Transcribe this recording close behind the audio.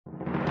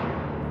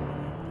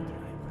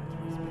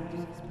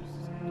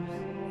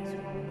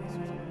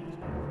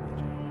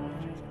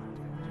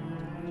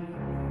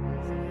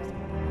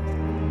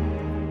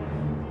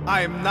I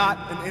am not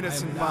an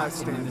innocent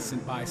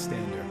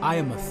bystander. I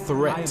am a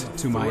threat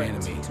to my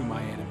enemy.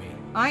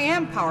 I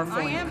am powerful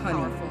and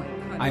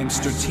cunning. I am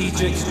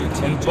strategic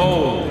and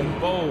bold.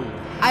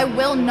 I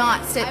will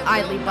not sit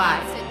idly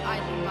by.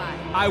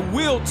 I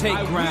will take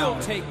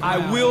ground.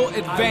 I will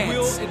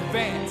advance.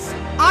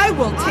 I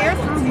will tear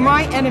through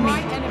my enemy.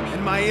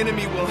 And my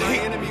enemy will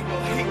hate.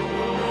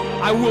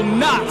 I will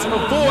not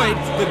avoid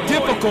the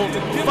difficult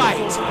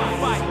fight.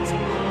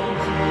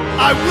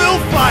 I will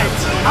fight.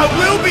 I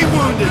will be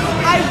wounded.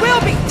 I will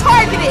be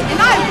targeted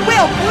and I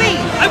will bleed.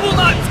 I will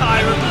not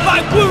tire. My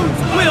wounds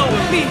will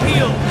be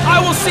healed. I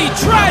will see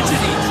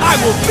tragedy. I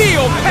will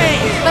feel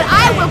pain. But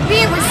I will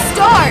be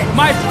restored.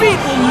 My feet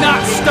will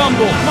not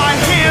stumble. My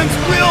hands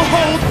will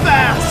hold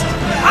fast.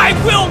 I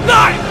will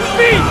not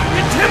be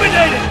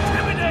intimidated.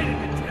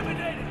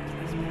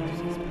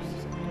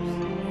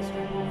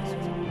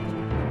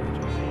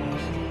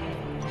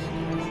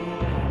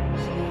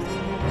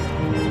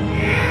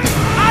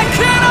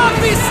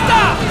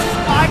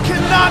 I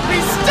cannot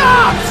be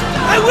stopped!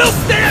 I will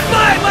stand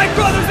by my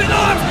brothers in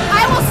arms!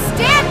 I will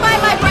stand by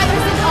my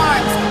brothers in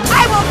arms!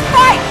 I will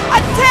fight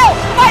until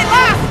my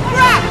last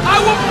breath! I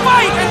will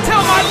fight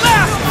until my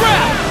last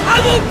breath! I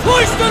will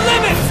push the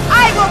limits!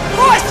 I will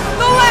push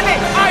the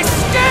limits! I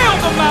scale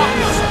the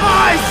mountains!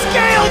 I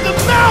scale the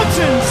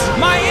mountains!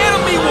 My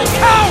enemy will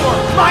cower!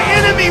 My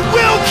enemy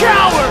will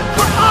cower!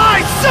 For I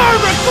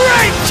serve a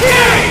great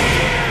king!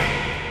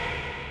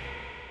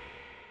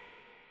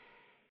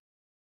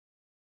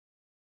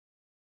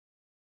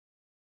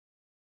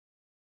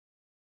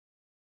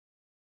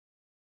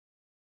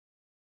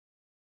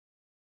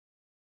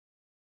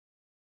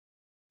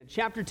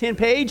 Chapter 10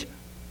 page.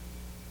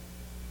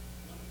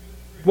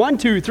 1,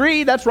 2,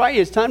 3. That's right.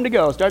 It's time to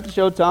go. Start the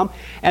show, Tom.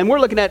 And we're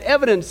looking at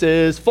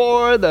evidences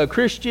for the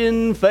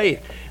Christian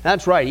faith.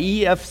 That's right.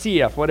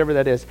 EFCF, whatever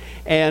that is.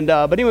 And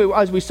but anyway,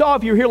 as we saw,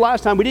 if you were here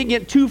last time, we didn't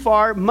get too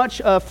far,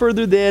 much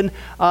further than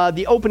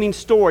the opening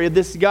story of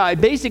this guy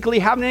basically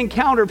having an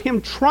encounter of him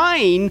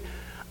trying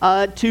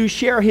to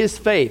share his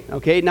faith.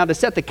 Okay, now to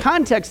set the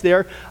context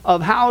there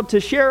of how to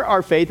share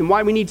our faith and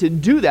why we need to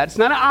do that. It's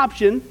not an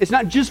option. It's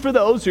not just for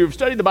those who have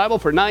studied the Bible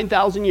for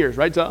 9,000 years,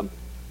 right, Tom?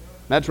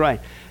 That's right.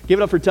 Give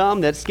it up for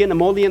Tom. That skin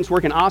emollient's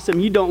working awesome.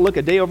 You don't look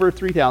a day over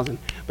 3,000,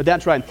 but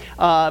that's right.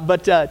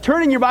 But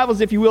turn in your Bibles,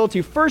 if you will,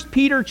 to 1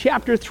 Peter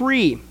chapter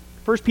 3.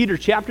 1 Peter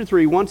chapter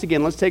 3. Once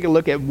again, let's take a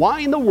look at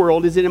why in the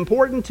world is it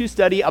important to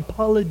study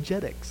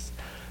apologetics.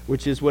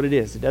 Which is what it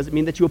is. It doesn't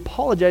mean that you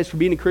apologize for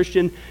being a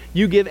Christian.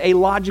 You give a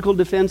logical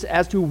defense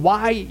as to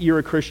why you're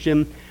a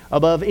Christian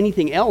above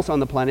anything else on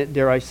the planet,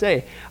 dare I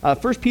say.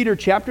 1 Peter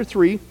chapter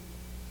 3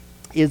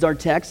 is our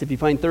text. If you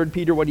find 3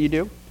 Peter, what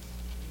do?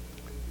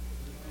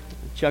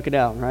 Chuck it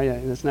out, right?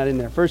 That's not in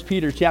there. 1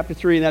 Peter chapter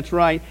 3, that's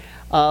right.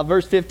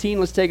 Verse 15,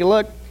 let's take a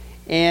look.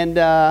 And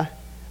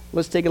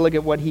let's take a look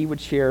at what he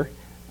would share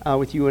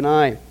with you and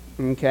I.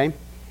 Okay?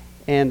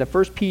 And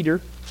 1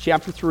 Peter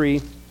chapter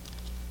 3,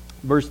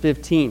 verse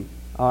 15,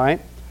 all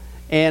right?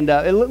 And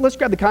let's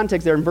grab the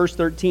context there in verse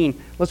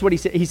 13. That's what he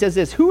says. He says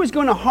this, who is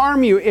going to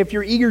harm you if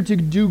you're eager to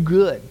do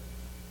good?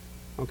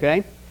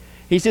 Okay?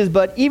 He says,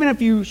 but even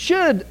if you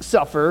should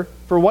suffer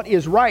for what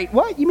is right,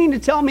 what? You mean to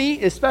tell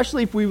me,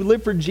 especially if we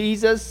live for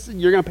Jesus,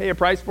 you're going to pay a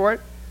price for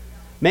it?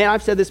 Man,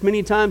 I've said this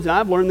many times, and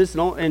I've learned this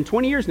in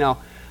 20 years now,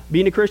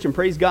 being a Christian,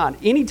 praise God.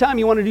 Anytime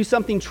you want to do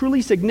something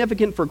truly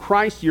significant for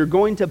Christ, you're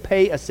going to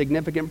pay a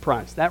significant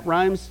price. That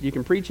rhymes. You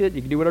can preach it.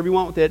 You can do whatever you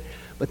want with it.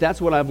 But that's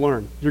what I've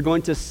learned. You're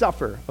going to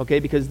suffer, okay?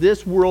 Because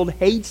this world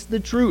hates the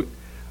truth,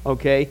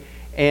 okay?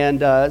 And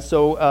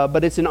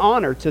but it's an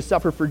honor to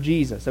suffer for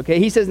Jesus, okay?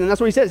 He says, and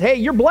that's what he says. Hey,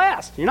 you're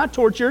blessed. You're not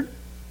tortured,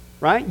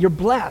 right? You're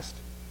blessed.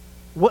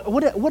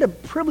 What a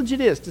privilege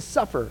it is to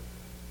suffer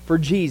for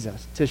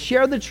Jesus, to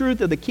share the truth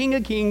of the King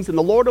of Kings and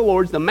the Lord of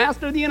Lords, the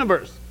Master of the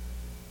universe,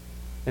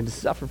 and to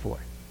suffer for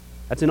it.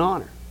 That's an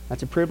honor.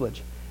 That's a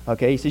privilege.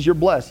 Okay, he says you're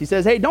blessed. He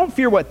says, hey, don't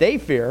fear what they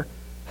fear.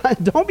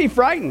 Don't be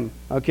frightened,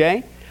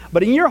 okay?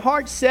 But in your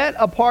heart set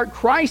apart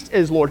Christ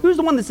as Lord. Who's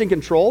the one that's in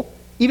control?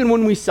 Even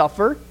when we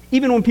suffer,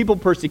 even when people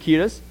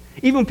persecute us,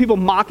 even when people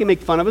mock and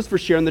make fun of us for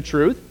sharing the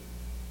truth.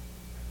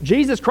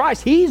 Jesus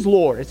Christ, he's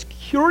Lord. It's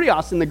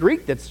kurios in the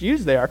Greek that's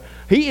used there.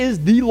 He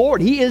is the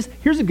Lord. He is,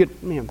 here's a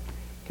good, man,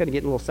 kind of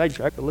getting a little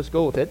sidetracked, but let's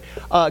go with it.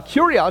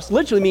 Kurios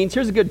literally means,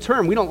 here's a good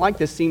term. We don't like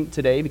this scene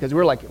today because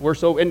we're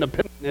so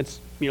independent.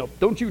 It's,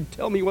 don't you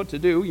tell me what to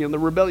do, the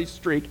rebellious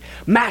streak.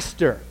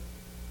 Master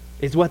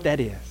is what that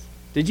is.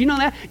 Did you know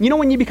that?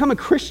 When you become a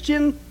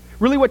Christian,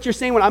 really what you're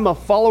saying when I'm a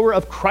follower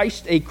of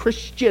Christ, a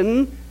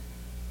Christian,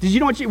 did you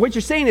know what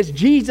you're saying is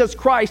Jesus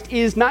Christ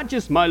is not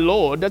just my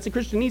Lord. That's a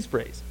Christianese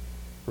phrase,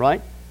 right?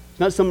 It's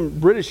not some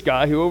British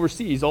guy who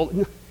oversees all.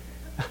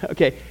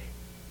 Okay,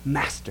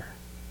 Master.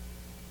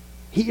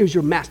 He is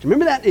your master.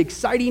 Remember that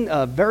exciting,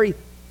 very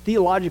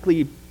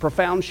theologically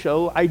profound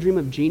show, I Dream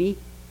of Jeannie?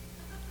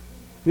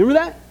 Remember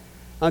that?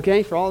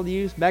 Okay, for all of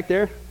you back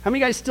there. How many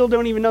guys still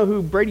don't even know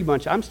who Brady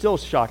Bunch is? I'm still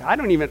shocked.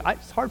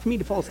 It's hard for me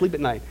to fall asleep at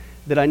night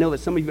that I know that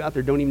some of you out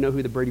there don't even know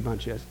who the Brady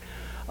Bunch is.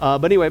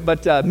 But anyway,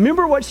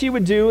 remember what she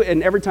would do,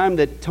 and every time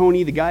that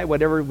Tony, the guy,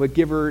 whatever, would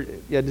give her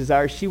a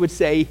desire, she would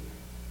say,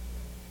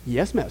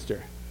 yes,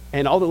 master.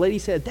 And all the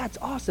ladies said, that's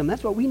awesome.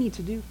 That's what we need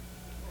to do.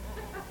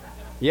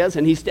 Yes,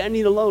 and he's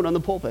standing alone on the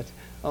pulpit.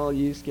 Oh,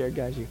 you scared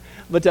guys, you.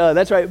 But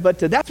that's right. But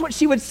that's what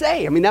she would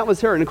say. I mean, that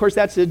was her. And of course,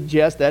 that's a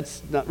jest.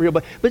 That's not real.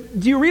 But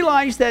do you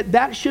realize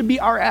that should be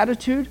our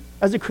attitude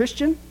as a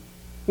Christian?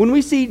 When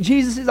we see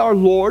Jesus is our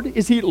Lord,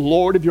 is he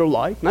Lord of your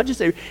life? Not just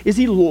say, is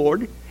he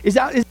Lord? Is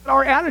that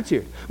our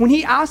attitude? When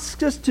he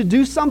asks us to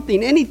do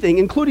something, anything,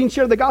 including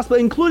share the gospel,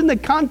 including the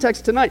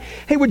context tonight,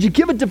 hey, would you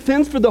give a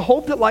defense for the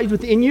hope that lies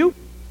within you?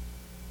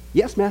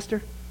 Yes,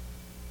 Master.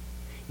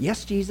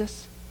 Yes,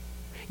 Jesus.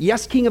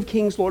 Yes, King of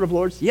Kings, Lord of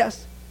Lords.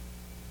 Yes.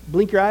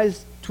 Blink your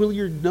eyes, twiddle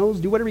your nose,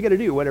 do whatever you got to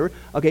do, whatever.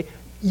 Okay.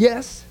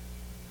 Yes.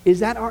 Is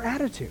that our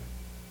attitude?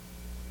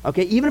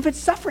 Okay. Even if it's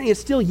suffering, it's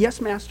still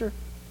yes, Master.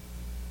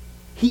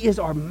 He is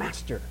our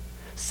master.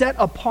 Set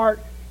apart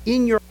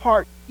in your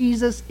heart.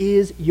 Jesus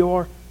is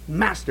your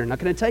master. Now,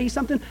 can I tell you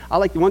something? I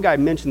like the one guy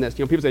mentioned this.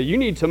 You know, people say, you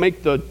need to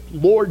make the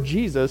Lord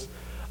Jesus,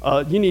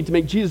 you need to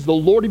make Jesus the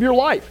Lord of your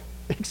life.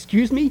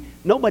 Excuse me?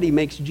 Nobody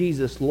makes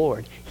Jesus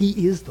Lord.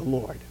 He is the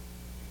Lord.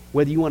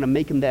 Whether you want to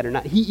make him that or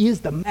not. He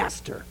is the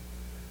master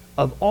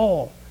of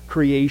all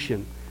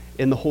creation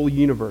in the whole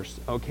universe,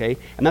 okay?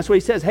 And that's what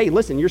he says. Hey,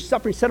 listen, you're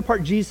suffering. Set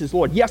apart Jesus,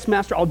 Lord. Yes,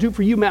 Master. I'll do it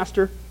for you,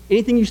 Master.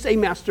 Anything you say,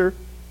 Master.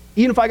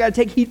 Even if I got to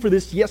take heat for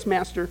this, yes,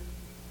 Master.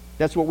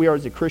 That's what we are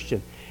as a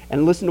Christian.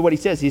 And listen to what he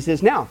says. He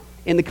says, now,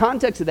 in the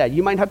context of that,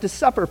 you might have to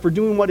suffer for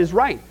doing what is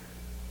right.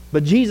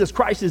 But Jesus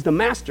Christ is the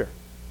master,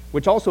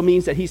 which also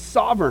means that he's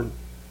sovereign,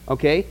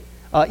 okay?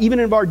 Even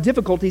in our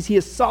difficulties, he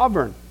is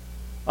sovereign.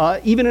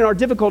 Even in our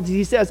difficulties,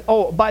 he says,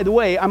 oh, by the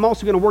way, I'm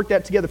also going to work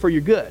that together for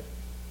your good.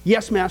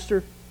 Yes,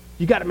 Master.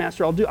 You got it,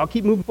 Master. I'll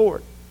keep moving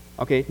forward.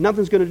 Okay,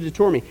 nothing's going to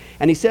deter me.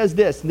 And he says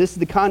this, and this is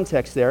the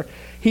context there.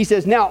 He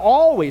says, now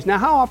always. Now,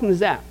 how often is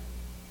that?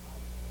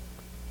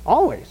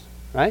 Always,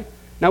 right?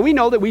 Now, we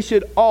know that we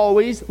should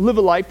always live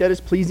a life that is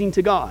pleasing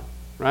to God,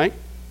 right?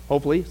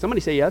 Hopefully.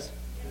 Somebody say yes.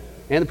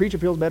 And the preacher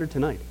feels better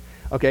tonight.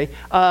 Okay,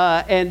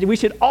 and we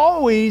should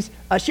always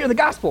share the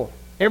gospel.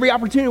 Every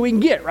opportunity we can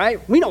get, right?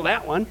 We know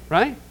that one,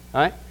 right?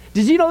 All right.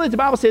 Did you know that the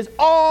Bible says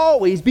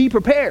always be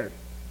prepared?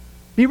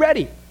 Be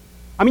ready.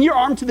 I mean, you're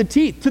armed to the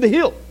teeth, to the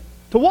hilt.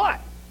 To what?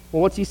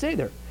 Well, what's he say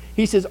there?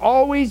 He says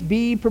always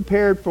be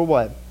prepared for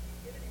what?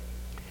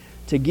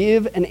 To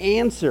give an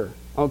answer,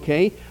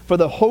 okay, for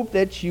the hope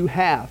that you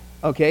have,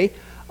 okay?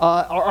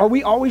 Are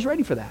we always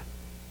ready for that?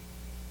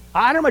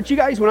 I don't know about you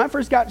guys. When I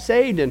first got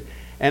saved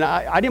and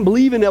I didn't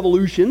believe in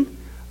evolution,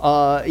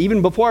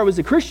 even before I was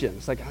a Christian.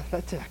 It's like,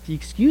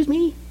 excuse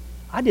me?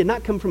 I did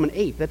not come from an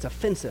ape. That's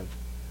offensive,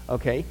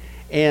 okay?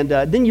 And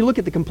then you look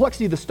at the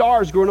complexity of the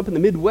stars growing up in the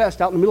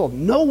Midwest, out in the middle of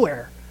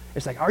nowhere.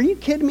 It's like, are you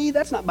kidding me?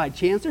 That's not by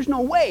chance. There's no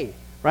way,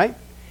 right?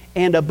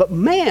 And but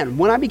man,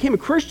 when I became a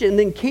Christian and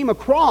then came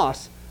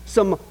across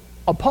some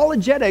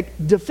apologetic,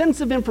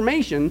 defensive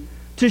information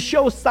to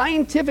show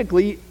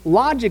scientifically,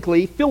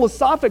 logically,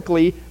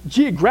 philosophically,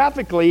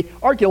 geographically,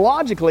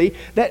 archaeologically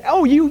that,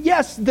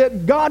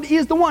 that God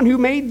is the one who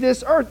made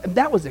this earth. And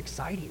that was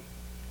exciting.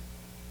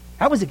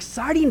 That was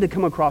exciting to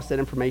come across that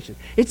information.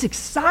 It's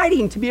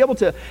exciting to be able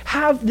to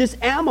have this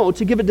ammo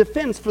to give a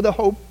defense for the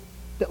hope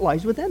that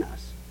lies within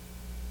us.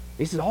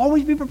 He says,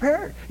 always be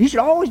prepared. You should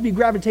always be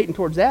gravitating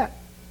towards that.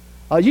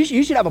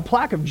 You should have a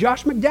plaque of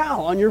Josh McDowell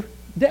on your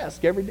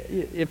desk every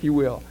day, if you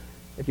will.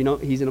 If you know,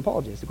 he's an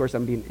apologist. Of course,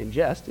 I'm being in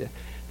jest.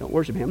 Don't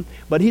worship him.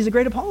 But he's a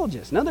great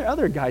apologist. And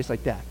other guys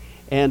like that.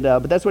 And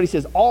but that's what he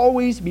says.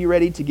 Always be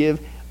ready to give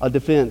a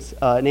defense,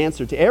 an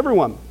answer to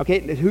everyone.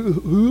 Okay,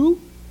 who?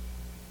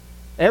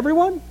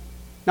 Everyone?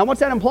 Now, what's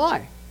that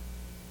imply?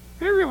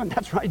 Everyone.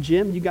 That's right,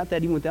 Jim. You got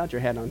that even without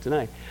your hat on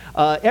tonight.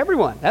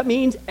 Everyone. That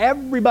means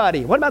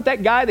everybody. What about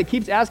that guy that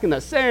keeps asking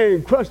the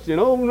same question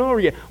over and over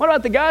again? What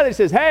about the guy that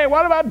says, hey,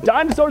 what about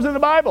dinosaurs in the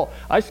Bible?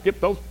 I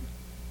skipped those.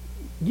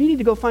 You need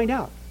to go find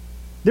out.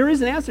 There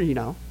is an answer, you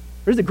know.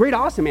 There's a great,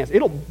 awesome answer.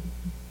 It'll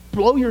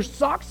blow your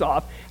socks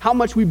off how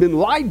much we've been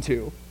lied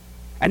to.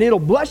 And it'll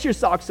bless your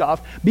socks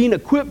off being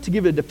equipped to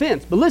give a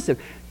defense. But listen,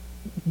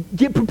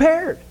 get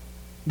prepared.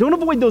 Don't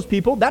avoid those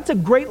people. That's a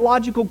great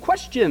logical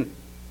question.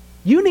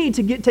 You need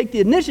to take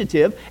the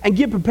initiative and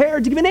get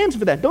prepared to give an answer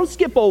for that. Don't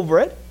skip over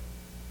it.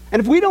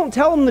 And if we don't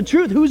tell them the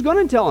truth, who's going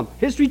to tell them?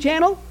 History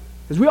Channel?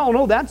 Because we all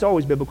know that's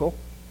always biblical.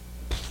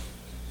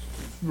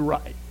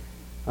 Right.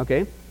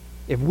 Okay?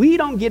 If we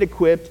don't get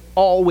equipped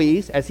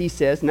always, as he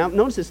says, now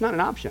notice it's not an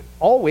option.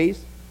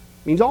 Always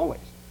means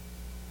always.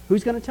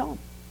 Who's going to tell them?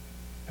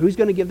 Who's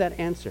going to give that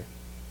answer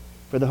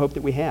for the hope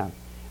that we have?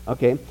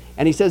 Okay,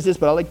 and he says this,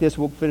 but I like this.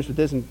 We'll finish with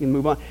this and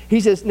move on.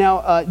 He says,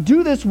 now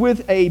do this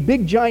with a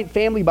big giant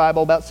family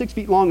Bible about 6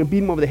 feet long and beat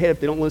them over the head if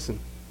they don't listen.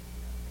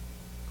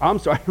 I'm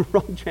sorry,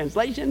 wrong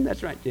translation.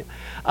 That's right, Jim.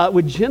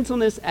 With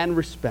gentleness and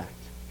respect.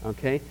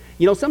 Okay,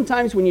 you know,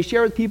 sometimes when you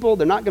share with people,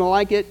 they're not going to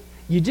like it.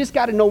 You just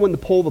got to know when to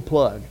pull the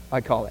plug,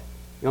 I call it.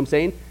 You know what I'm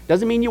saying?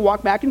 Doesn't mean you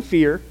walk back in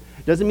fear.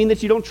 Doesn't mean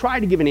that you don't try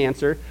to give an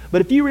answer,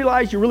 but if you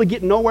realize you're really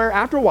getting nowhere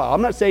after a while,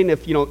 I'm not saying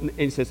if, and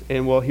he says,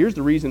 and well, here's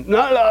the reason,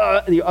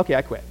 okay,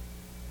 I quit.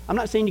 I'm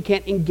not saying you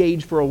can't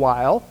engage for a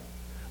while,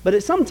 but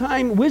at some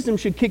time, wisdom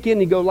should kick in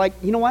and go like,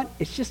 you know what,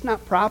 it's just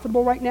not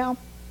profitable right now.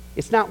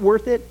 It's not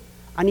worth it.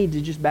 I need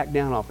to just back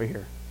down off of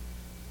here,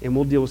 and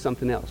we'll deal with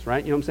something else,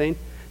 right? You know what I'm saying?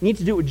 You need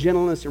to do it with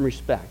gentleness and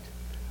respect,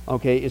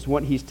 okay, is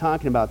what he's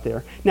talking about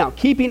there. Now,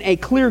 keeping a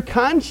clear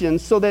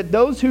conscience so that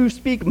those who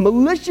speak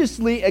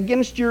maliciously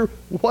against your,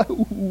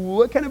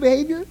 what kind of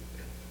behavior?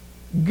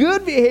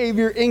 Good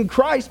behavior in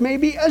Christ may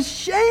be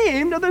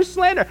ashamed of their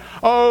slander.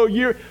 Oh,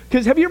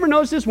 because have you ever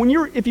noticed this? When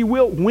you're, if you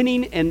will,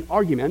 winning an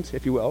argument,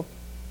 if you will,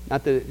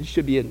 not that it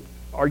should be an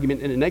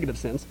argument in a negative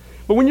sense,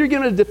 but when you're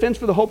giving a defense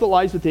for the hope that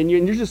lies within you,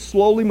 and you're just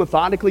slowly,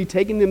 methodically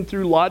taking them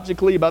through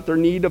logically about their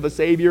need of a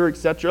Savior,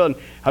 etc., and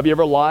have you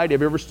ever lied?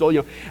 Have you ever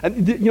stolen?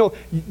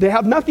 They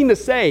have nothing to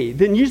say.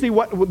 Then usually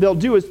what they'll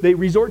do is they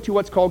resort to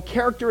what's called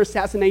character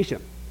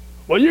assassination.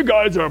 Well, you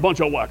guys are a bunch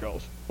of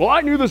wackos. Well,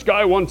 I knew this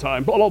guy one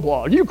time, blah, blah,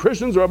 blah. You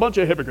Christians are a bunch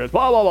of hypocrites,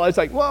 blah, blah, blah. It's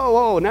like,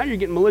 whoa, now you're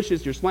getting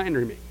malicious, you're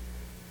slandering me.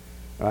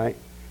 All right?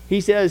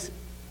 He says,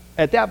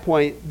 at that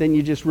point, then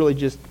you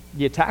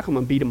you tackle them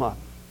and beat them up.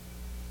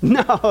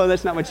 No,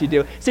 that's not what you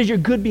do. It says your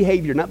good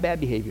behavior, not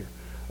bad behavior.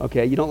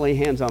 Okay, you don't lay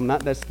hands on them.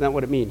 That's not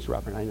what it means,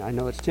 Robert. I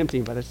know it's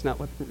tempting, but it's not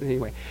what,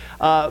 anyway.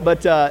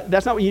 But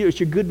that's not what you do. It's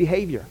your good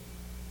behavior.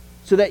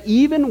 So that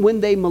even when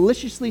they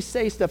maliciously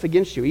say stuff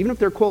against you, even if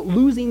they're, quote,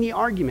 losing the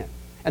argument,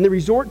 and they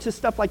resort to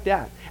stuff like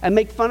that, and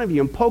make fun of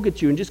you, and poke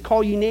at you, and just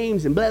call you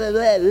names, and blah, blah,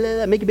 blah,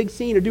 blah, make a big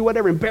scene, or do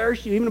whatever,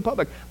 embarrass you, even in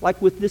public,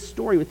 like with this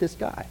story with this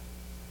guy.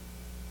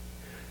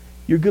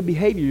 Your good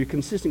behavior, your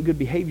consistent good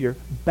behavior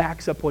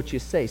backs up what you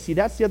say. See,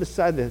 that's the other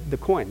side of the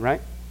coin, right?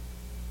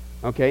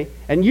 Okay?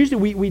 And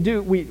usually we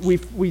do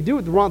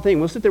it the wrong thing.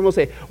 We'll sit there and we'll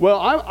say,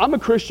 well, I'm a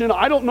Christian.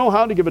 I don't know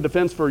how to give a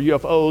defense for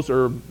UFOs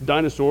or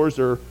dinosaurs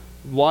or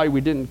why we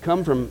didn't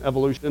come from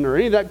evolution or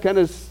any of that kind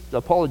of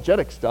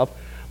apologetic stuff.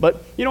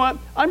 But you know what?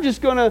 I'm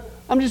just gonna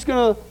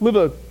live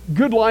a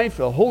good life,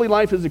 a holy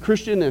life as a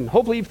Christian, and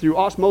hopefully through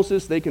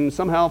osmosis they can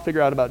somehow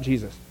figure out about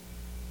Jesus.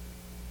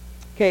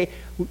 Okay,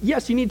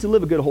 yes, you need to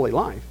live a good holy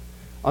life.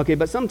 Okay,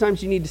 but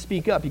sometimes you need to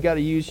speak up. You got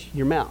to use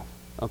your mouth.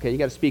 Okay, you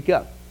got to speak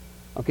up.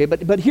 Okay,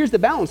 but here's the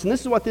balance, and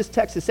this is what this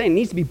text is saying. It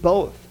needs to be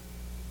both.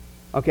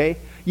 Okay,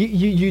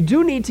 you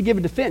do need to give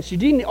a defense. You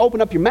do need to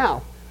open up your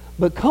mouth.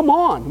 But come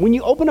on, when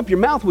you open up your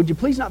mouth, would you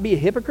please not be a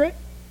hypocrite?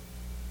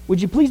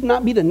 Would you please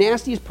not be the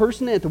nastiest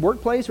person at the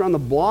workplace or on the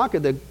block, or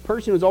the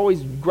person who's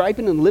always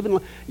griping and living?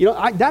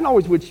 That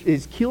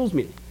always kills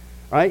me,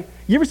 right?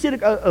 You ever sit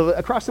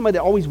across somebody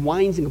that always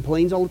whines and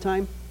complains all the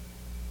time,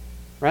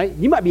 right?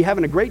 You might be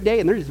having a great day,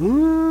 and they're just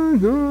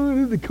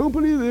the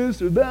company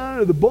this or that,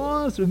 or the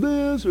boss or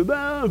this or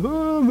that,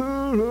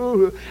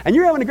 and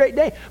you're having a great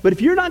day. But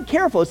if you're not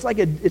careful, it's like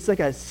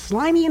a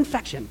slimy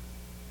infection.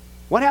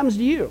 What happens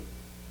to you?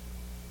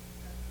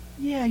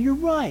 Yeah, you're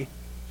right.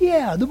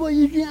 Yeah, the way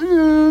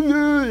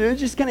you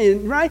just kind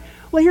of, right?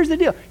 Well, here's the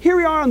deal. Here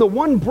we are on the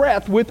one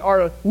breath with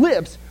our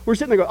lips. We're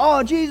sitting there going,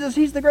 oh, Jesus,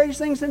 he's the greatest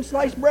thing since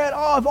sliced bread.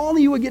 Oh, if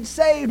only you would get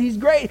saved. He's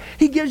great.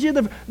 He gives you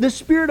the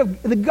spirit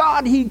of the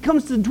God. He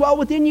comes to dwell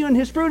within you, and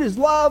his fruit is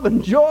love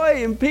and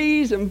joy and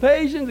peace and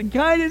patience and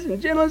kindness and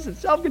gentleness and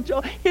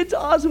self-control. It's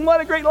awesome. What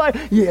a great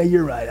life. Yeah,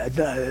 you're right. I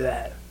thought of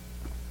that.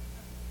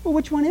 Well,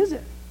 which one is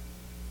it?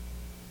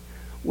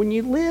 When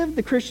you live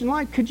the Christian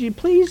life, could you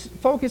please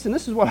focus, and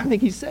this is what I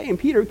think he's saying,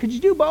 Peter, could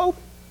you do both?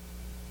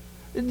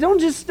 Don't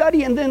just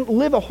study and then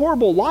live a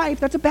horrible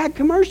life. That's a bad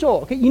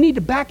commercial. Okay, you need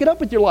to back it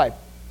up with your life.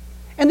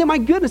 And then, my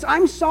goodness,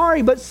 I'm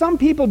sorry, but some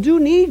people do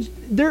need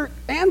their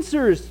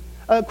answers,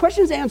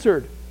 questions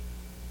answered,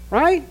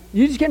 right?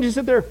 You just can't just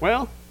sit there,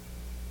 well,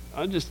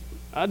 I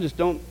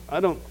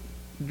don't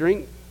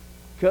drink,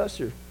 cuss,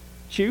 or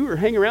chew, or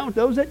hang around with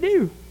those that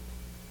do.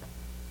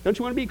 Don't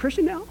you want to be a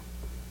Christian now?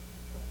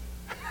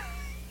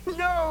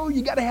 No,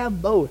 you got to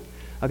have both.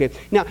 Okay,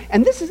 now,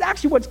 and this is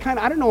actually what's kind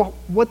of, I don't know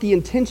what the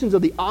intentions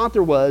of the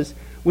author was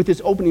with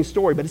this opening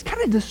story, but it's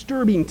kind of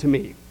disturbing to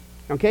me,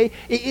 okay?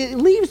 It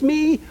leaves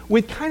me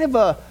with kind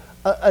of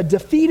a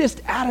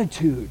defeatist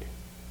attitude,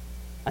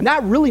 and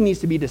that really needs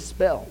to be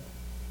dispelled,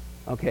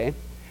 okay?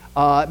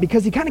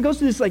 Because he kind of goes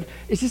through this like,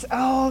 it's just,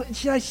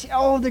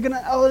 they're going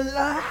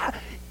to,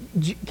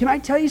 Can I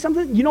tell you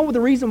something? You know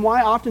the reason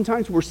why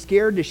oftentimes we're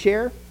scared to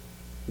share?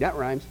 That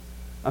rhymes,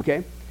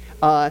 okay?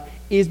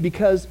 Is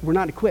because we're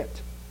not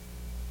equipped.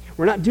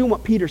 We're not doing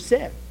what Peter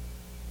said.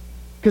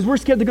 Because we're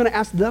scared they're going to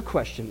ask the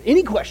question,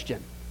 any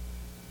question,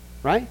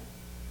 right?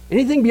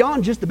 Anything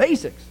beyond just the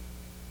basics.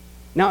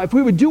 Now, if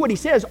we would do what he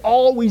says,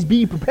 always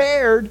be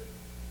prepared,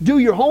 do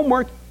your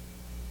homework.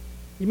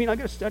 You mean I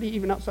got to study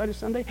even outside of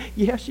Sunday?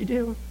 Yes, you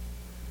do.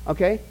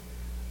 Okay?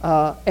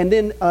 And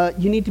then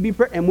you need to be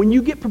prepared. And when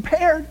you get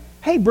prepared,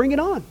 hey, bring it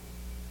on.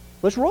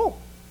 Let's roll.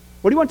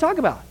 What do you want to talk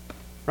about?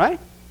 Right?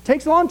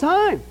 Takes a long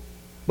time.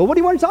 But what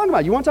do you want to talk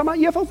about? You want to talk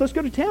about UFOs? Let's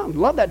go to town.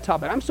 Love that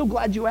topic. I'm so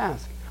glad you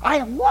asked.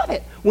 I love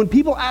it when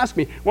people ask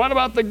me, what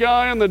about the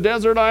guy on the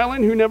desert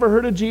island who never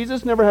heard of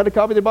Jesus, never had a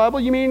copy of the Bible?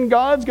 You mean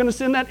God's going to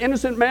send that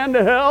innocent man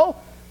to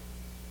hell?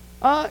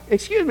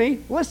 Excuse me.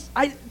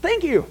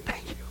 Thank you.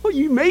 Thank you.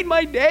 You made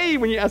my day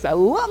when you asked that. I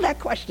love that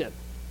question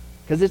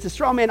because it's a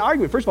straw man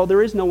argument. First of all,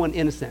 there is no one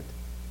innocent.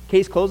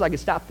 Case closed, I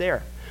could stop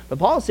there. But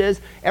Paul says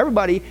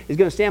everybody is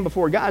going to stand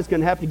before God, is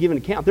going to have to give an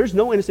account. There's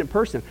no innocent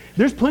person.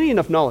 There's plenty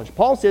enough knowledge.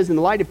 Paul says in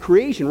the light of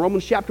creation,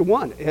 Romans chapter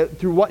 1,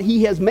 through what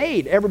he has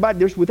made, everybody,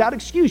 there's without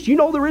excuse. You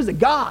know there is a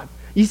God.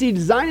 You see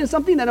designing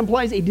something, that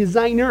implies a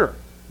designer,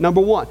 number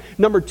one.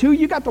 Number two,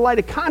 you got the light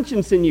of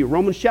conscience in you,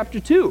 Romans chapter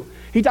 2.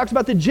 He talks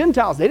about the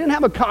Gentiles. They didn't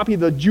have a copy of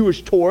the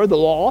Jewish Torah, the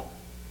law.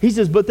 He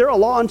says, but they're a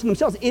law unto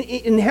themselves.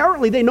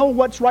 Inherently, they know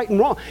what's right and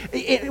wrong.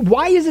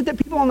 Why is it that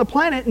people on the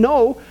planet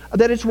know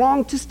that it's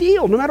wrong to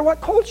steal, no matter what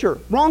culture?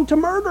 Wrong to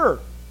murder.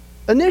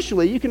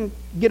 Initially, you can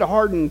get a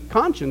hardened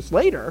conscience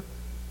later.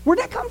 Where'd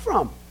that come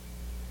from?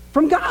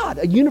 From God,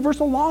 a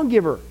universal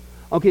lawgiver.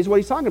 Okay, is what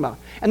he's talking about.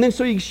 And then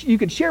so you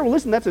could share, well,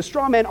 listen, that's a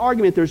straw man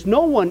argument. There's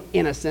no one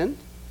innocent.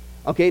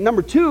 Okay,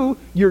 number two,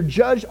 you're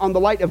judged on the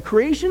light of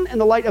creation and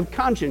the light of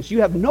conscience.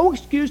 You have no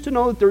excuse to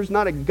know that there's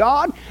not a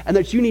God and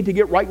that you need to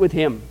get right with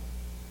him.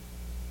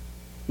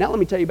 Now let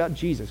me tell you about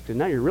Jesus, because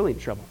now you're really in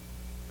trouble.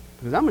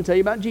 Because I'm going to tell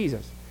you about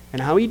Jesus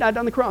and how he died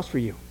on the cross for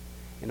you.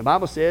 And the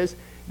Bible says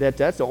that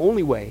that's the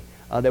only way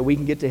that we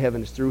can get to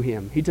heaven is through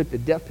him. He took the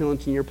death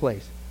penalty in your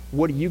place.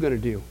 What are you going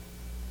to do?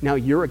 Now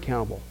you're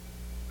accountable.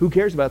 Who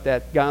cares about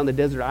that guy on the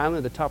desert island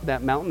at the top of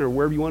that mountain or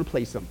wherever you want to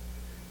place him?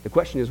 The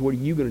question is, what are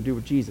you going to do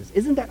with Jesus?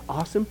 Isn't that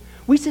awesome?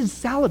 We should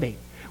salivate.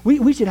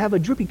 We should have a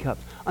drippy cup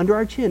under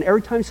our chin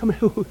every time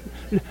somebody,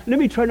 let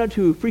me try not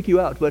to freak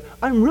you out, but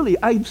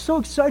I'm so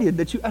excited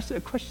that you asked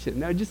that question.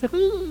 Now just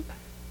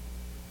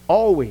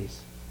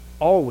always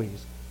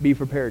be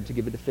prepared to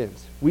give a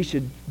defense. We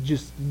should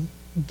just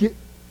get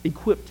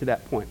equipped to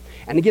that point.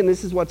 And again,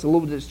 this is what's a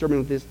little bit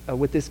disturbing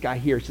with this guy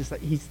here. It's just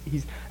like it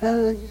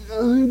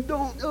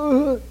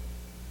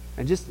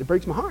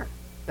breaks my heart.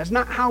 That's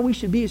not how we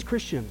should be as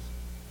Christians.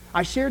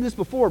 I shared this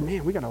before.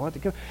 Man, we got a lot to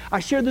cover. I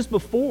shared this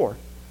before,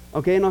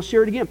 okay, and I'll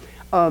share it again.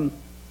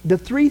 The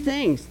three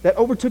things that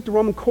overtook the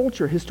Roman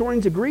culture,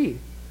 historians agree,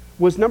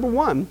 was number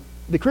one,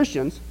 the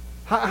Christians.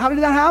 How did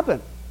that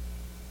happen?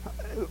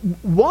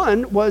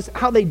 One was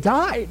how they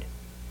died.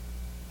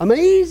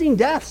 Amazing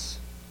deaths,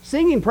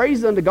 singing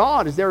praises unto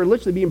God as they were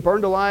literally being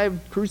burned alive,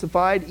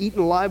 crucified, eaten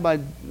alive by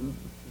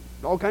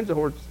all kinds of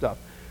horrible stuff,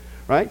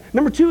 right?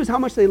 Number two is how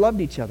much they loved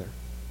each other.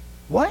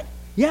 What?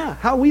 Yeah,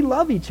 how we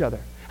love each other.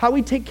 How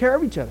we take care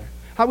of each other.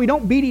 How we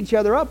don't beat each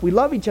other up. We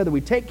love each other.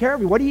 We take care of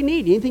you. What do you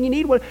need? Anything you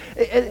need?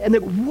 And they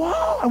go,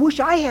 whoa, I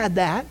wish I had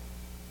that.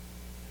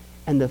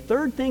 And the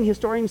third thing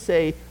historians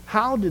say,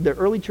 how did the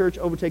early church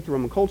overtake the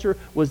Roman culture,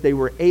 was they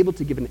were able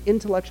to give an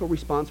intellectual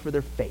response for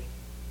their faith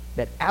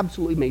that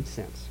absolutely made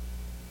sense.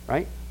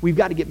 Right? We've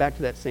got to get back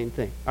to that same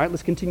thing. All right,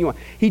 let's continue on.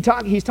 He's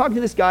talking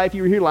to this guy, if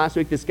you were here last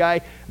week, this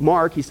guy,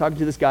 Mark, he's talking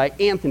to this guy,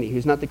 Anthony,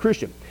 who's not the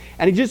Christian.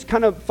 And he just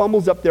kind of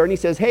fumbles up there and he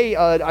says, hey,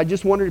 I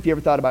just wondered if you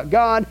ever thought about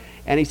God.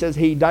 And he says,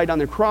 hey, he died on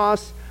the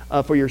cross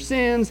for your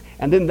sins.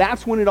 And then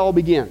that's when it all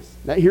begins.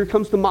 Here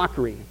comes the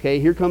mockery, okay?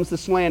 Here comes the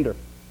slander.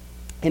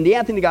 And the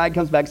Anthony guy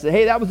comes back and says,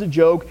 hey, that was a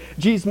joke.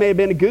 Jesus may have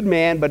been a good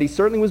man, but he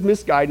certainly was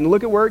misguided. And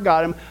look at where it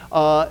got him.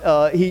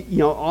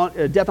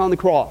 Death on the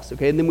cross.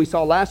 Okay, and then we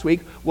saw last week,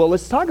 well,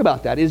 let's talk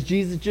about that. Is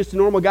Jesus just a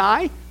normal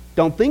guy?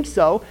 Don't think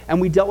so. And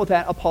we dealt with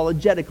that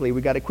apologetically.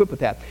 We got equipped with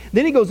that.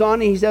 Then he goes on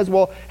and he says,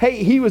 well,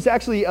 hey, he was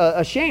actually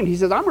ashamed. He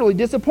says, I'm really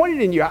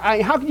disappointed in you.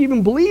 How could you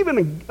even believe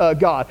in a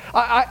God?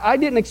 I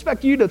didn't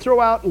expect you to throw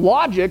out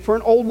logic for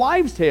an old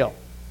wives' tale.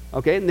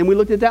 Okay, and then we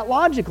looked at that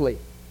logically.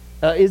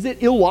 Is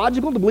it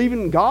illogical to believe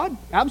in God?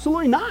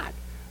 Absolutely not.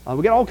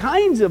 We got all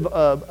kinds of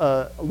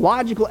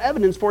logical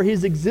evidence for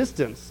his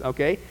existence,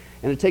 okay?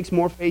 And it takes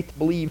more faith to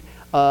believe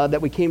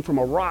that we came from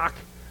a rock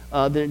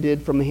than it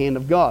did from the hand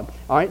of God.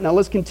 All right, now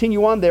let's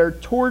continue on there.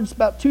 Towards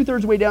about 2/3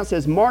 of the way down, it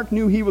says, Mark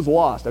knew he was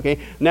lost, okay?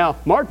 Now,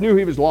 Mark knew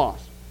he was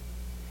lost.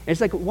 And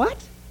it's like, what?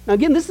 Now,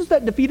 again, this is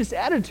that defeatist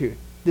attitude,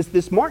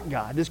 this Mark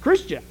guy, this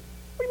Christian.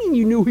 What do you mean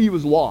you knew he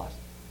was lost?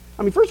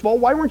 I mean, first of all,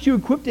 why weren't you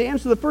equipped to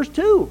answer the first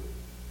two?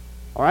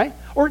 All right?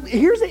 Or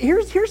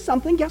here's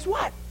something, guess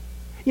what?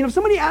 You know, if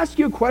somebody asks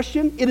you a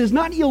question, it is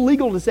not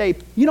illegal to say,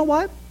 you know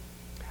what?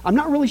 I'm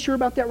not really sure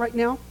about that right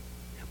now,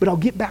 but I'll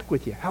get back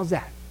with you. How's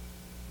that?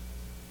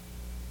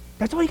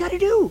 That's all you got to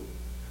do.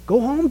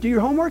 Go home, do your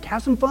homework,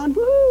 have some fun,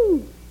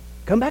 woo!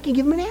 Come back and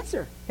give him an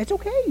answer. It's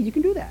okay, you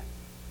can do that.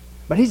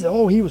 But he said,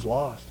 oh, he was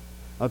lost,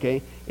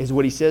 okay, is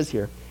what he says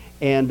here.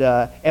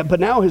 But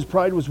now his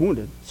pride was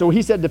wounded. So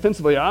he said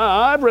defensively,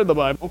 I've read the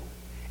Bible.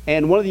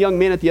 And one of the young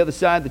men at the other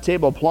side of the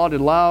table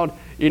applauded loud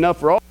enough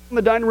for all in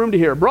the dining room to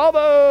hear.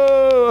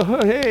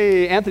 Bravo!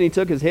 Hey, Anthony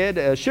shook his head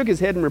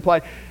and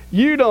replied,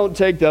 you don't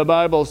take the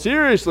Bible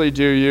seriously,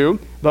 do you?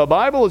 The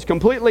Bible is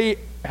completely,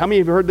 how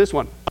many of you heard this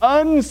one?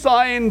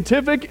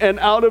 Unscientific and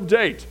out of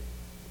date.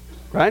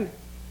 Right?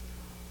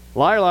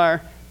 Liar,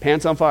 liar.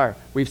 Pants on fire.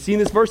 We've seen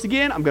this verse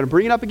again. I'm going to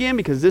bring it up again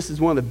because this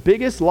is one of the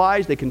biggest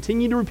lies they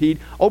continue to repeat.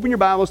 Open your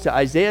Bibles to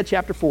Isaiah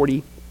chapter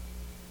 40.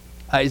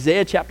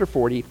 Isaiah chapter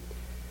 40.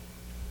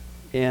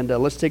 And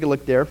let's take a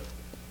look there.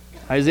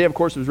 Isaiah, of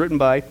course, was written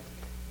by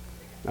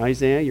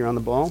Isaiah. You're on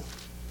the ball.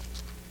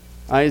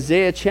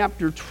 Isaiah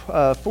chapter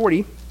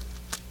 40.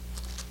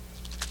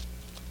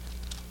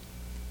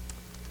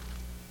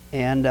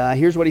 And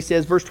here's what he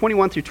says, verse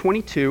 21 through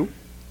 22.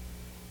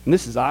 And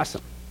this is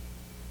awesome.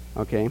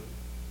 Okay.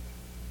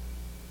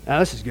 Now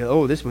this is good.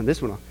 Oh, this one.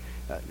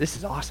 This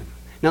is awesome.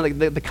 Now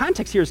the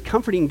context here is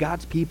comforting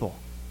God's people.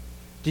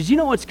 Did you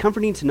know it's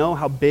comforting to know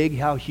how big,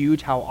 how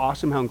huge, how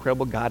awesome, how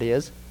incredible God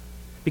is?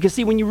 Because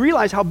see, when you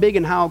realize how big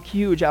and how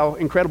huge, how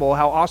incredible,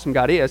 how awesome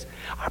God is,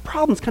 our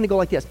problems kind of go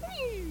like this.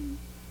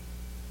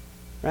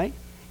 Right?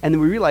 And then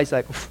we realize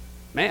like,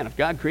 man, if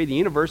God created the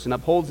universe and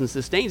upholds and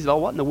sustains it all,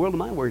 what in the world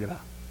am I worried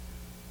about?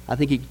 I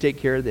think he can take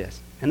care of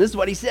this. And this is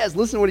what he says.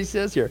 Listen to what he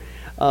says here.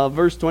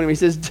 Verse 20, he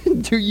says,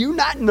 do you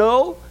not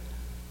know?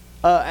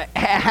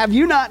 Have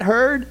you not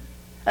heard?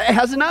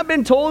 Has it not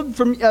been told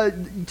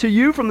to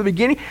you from the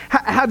beginning?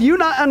 Have you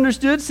not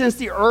understood since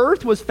the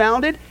earth was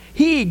founded?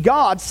 He,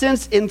 God,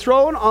 since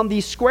enthroned on the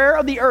square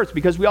of the earth,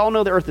 because we all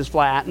know the earth is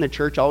flat, and the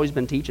church always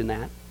been teaching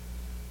that.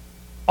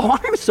 Oh,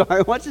 I'm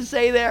sorry. What's it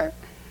say there?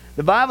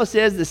 The Bible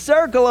says the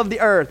circle of the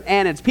earth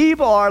and its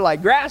people are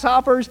like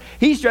grasshoppers.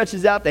 He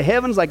stretches out the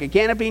heavens like a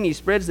canopy and he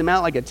spreads them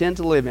out like a tent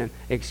to live in.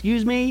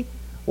 Excuse me?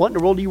 What in the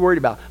world are you worried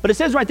about? But it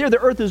says right there the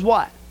earth is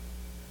what?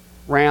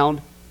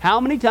 Round.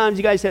 How many times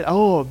you guys said,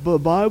 oh, the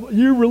Bible,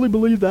 you really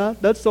believe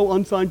that? That's so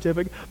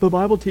unscientific. The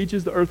Bible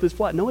teaches the earth is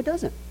flat. No, it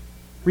doesn't.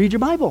 Read your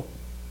Bible.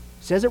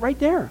 It says it right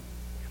there.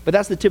 But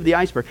that's the tip of the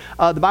iceberg.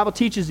 The Bible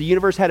teaches the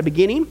universe had a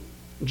beginning.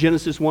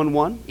 Genesis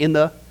 1:1, in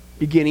the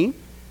beginning.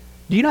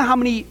 Do you know how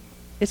many...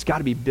 It's got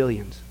to be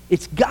billions.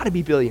 It's got to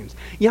be billions.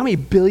 You know how many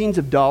billions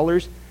of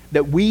dollars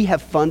that we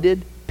have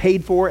funded,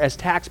 paid for as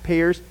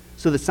taxpayers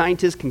so the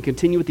scientists can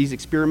continue with these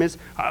experiments?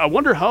 I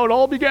wonder how it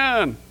all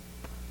began.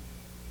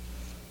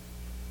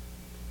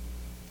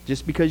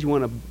 Just because you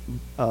want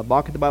to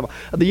balk at the Bible.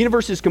 The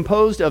universe is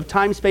composed of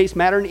time, space,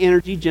 matter, and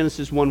energy,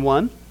 Genesis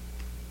 1:1.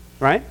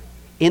 Right?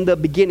 In the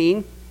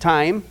beginning,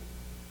 time,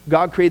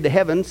 God created the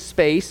heavens,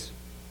 space,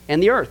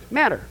 and the earth,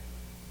 matter.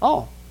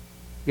 Oh,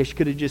 I guess you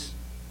could have just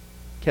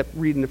kept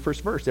reading the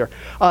first verse there.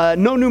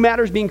 No new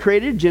matter is being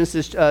created,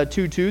 Genesis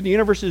 2:2. The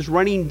universe is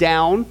running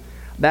down.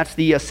 That's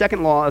the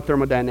second law of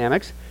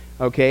thermodynamics.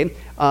 Okay,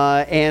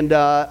 and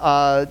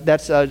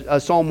that's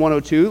Psalm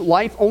 102.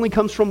 Life only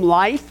comes from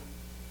life.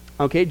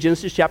 Okay,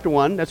 Genesis chapter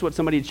 1. That's what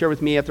somebody had shared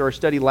with me after our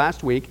study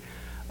last week.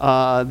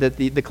 That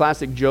the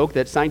classic joke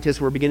that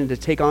scientists were beginning to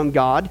take on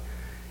God.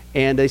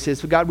 And they said,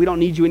 so God, we don't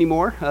need you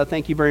anymore.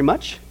 Thank you very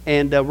much.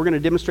 And we're going to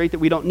demonstrate that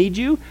we don't need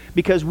you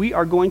because we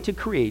are going to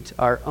create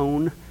our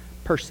own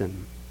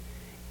person.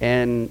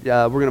 And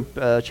we're going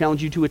to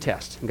challenge you to a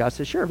test. And God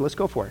says, sure, let's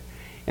go for it.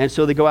 And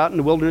so they go out in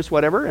the wilderness,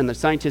 whatever, and the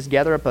scientists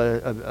gather up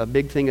a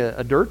big thing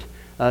of dirt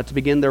to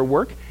begin their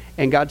work.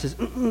 And God says,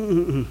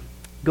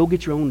 go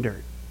get your own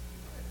dirt.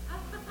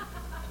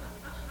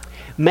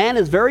 Man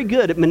is very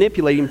good at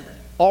manipulating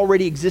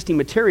already existing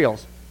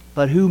materials.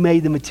 But who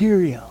made the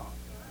material?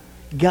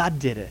 God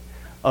did it.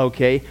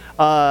 Okay.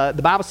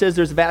 The Bible says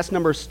there's a vast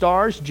number of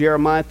stars.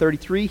 Jeremiah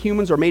 33.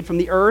 Humans are made from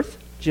the earth.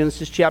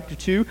 Genesis chapter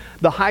 2.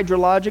 The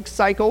hydrologic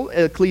cycle,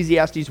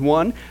 Ecclesiastes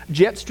 1.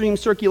 Jet stream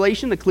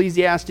circulation,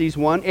 Ecclesiastes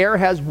 1. Air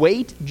has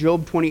weight,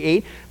 Job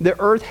 28. The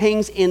earth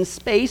hangs in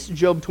space,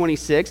 Job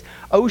 26.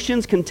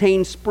 Oceans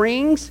contain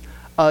springs,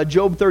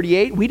 Job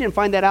 38. We didn't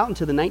find that out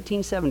until the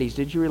 1970s.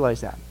 Did you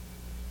realize that?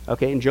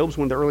 Okay, and Job's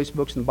one of the earliest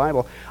books in the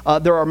Bible.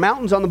 There are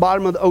mountains on the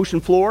bottom of the ocean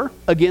floor.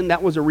 Again,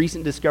 that was a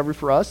recent discovery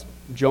for us.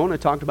 Jonah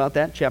talked about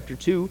that, chapter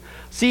 2.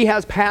 Sea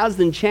has paths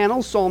and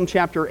channels, Psalm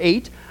chapter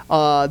 8.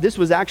 This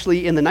was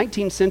actually in the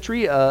 19th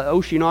century.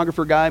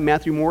 Oceanographer guy,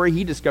 Matthew Morey,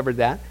 he discovered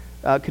that.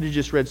 Could have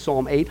just read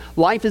Psalm 8.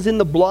 Life is in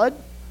the blood.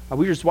 We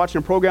were just watching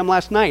a program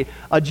last night.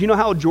 Do you know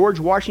how George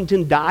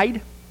Washington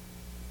died?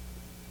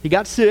 He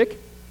got sick,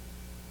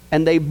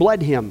 and they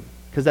bled him.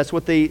 Because that's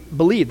what they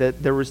believed,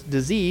 that there was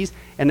disease,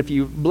 and if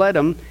you bled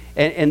them,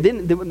 and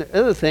then the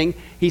other thing,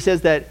 he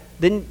says that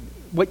then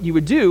what you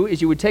would do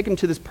is you would take them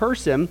to this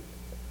person,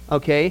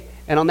 okay,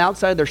 and on the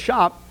outside of their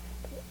shop,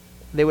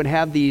 they would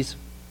have these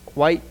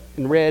white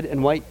and red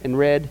and white and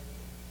red,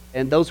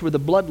 and those were the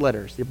blood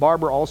letters. The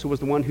barber also was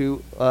the one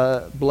who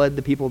bled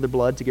the people of their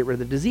blood to get rid of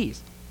the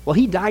disease. Well,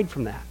 he died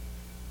from that,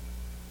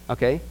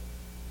 okay,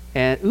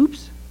 and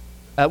oops.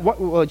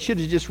 Well, it should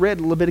have just read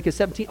Leviticus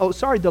 17. Oh,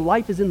 sorry, the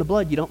life is in the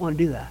blood. You don't want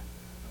to do that.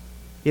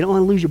 You don't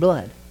want to lose your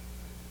blood.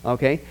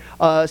 Okay?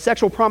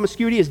 Sexual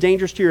promiscuity is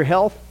dangerous to your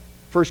health.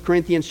 1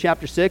 Corinthians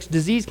chapter 6.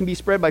 Disease can be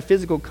spread by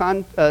physical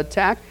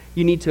contact.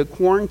 You need to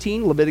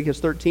quarantine. Leviticus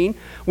 13.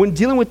 When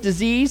dealing with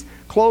disease,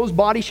 clothes,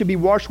 body should be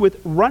washed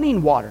with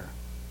running water.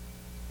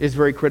 is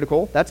very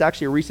critical. That's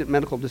actually a recent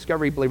medical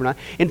discovery, believe it or not.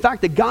 In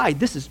fact, the guy,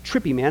 this is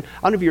trippy, man.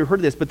 I don't know if you've heard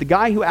of this, but the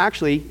guy who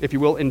actually, if you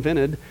will,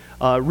 invented,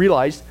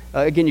 realized,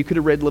 again, you could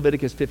have read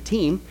Leviticus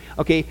 15,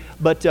 okay,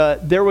 but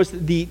there was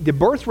the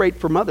birth rate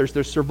for mothers,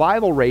 the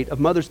survival rate of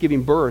mothers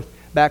giving birth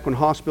back when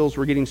hospitals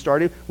were getting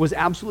started was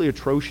absolutely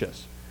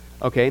atrocious,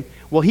 okay?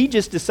 Well, he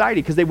just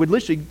decided, because they would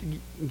literally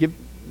give,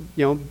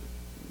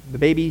 the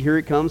baby, here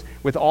it comes,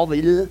 with all the,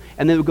 and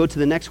then they would go to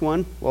the next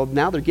one. Well,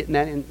 now they're getting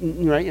that,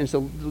 right? And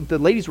so the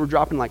ladies were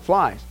dropping like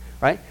flies,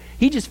 right?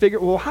 He just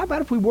figured, well, how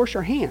about if we wash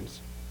our hands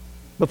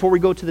before we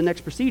go to the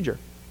next procedure?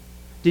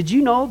 Did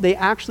you know they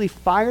actually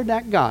fired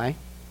that guy,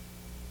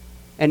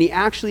 and he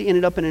actually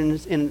ended up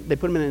they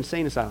put him in an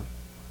insane asylum?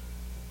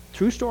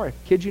 True story,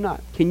 kid you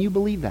not. Can you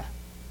believe that?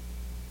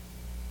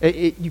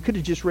 You could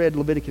have just read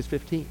Leviticus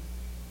 15.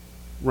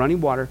 Running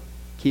water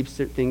keeps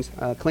things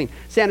clean.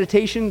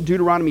 Sanitation,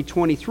 Deuteronomy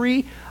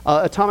 23.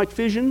 Atomic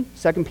fission,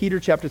 2 Peter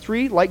chapter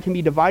 3. Light can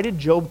be divided,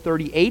 Job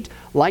 38.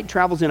 Light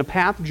travels in a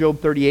path, Job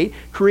 38.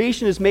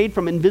 Creation is made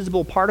from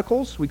invisible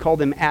particles. We call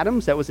them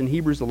atoms. That was in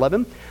Hebrews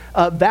 11.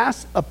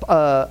 Vast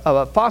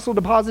fossil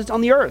deposits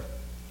on the earth.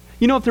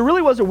 If there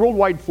really was a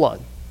worldwide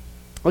flood,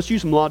 let's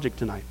use some logic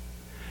tonight.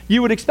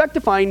 You would expect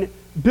to find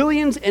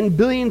billions and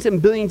billions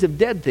and billions of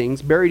dead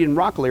things buried in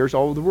rock layers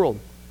all over the world.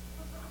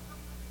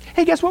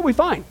 Hey, guess what we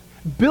find?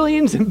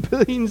 Billions and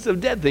billions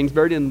of dead things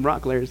buried in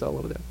rock layers all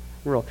over the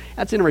world.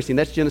 That's interesting.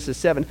 That's Genesis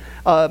 7.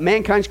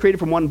 Mankind's created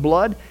from one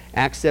blood,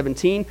 Acts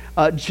 17.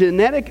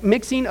 Genetic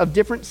mixing of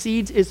different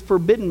seeds is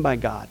forbidden by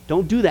God.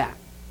 Don't do that.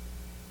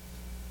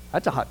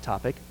 That's a hot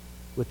topic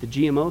with the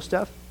GMO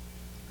stuff,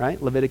 right?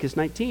 Leviticus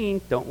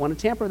 19. Don't want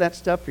to tamper that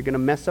stuff. You're going to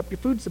mess up your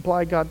food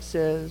supply, God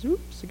says.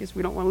 Oops, I guess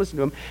we don't want to listen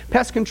to him.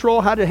 Pest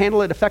control, how to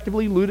handle it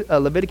effectively,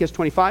 Leviticus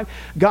 25.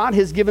 God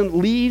has given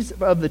leaves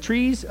of the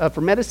trees for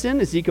medicine,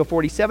 Ezekiel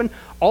 47.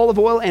 Olive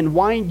oil and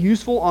wine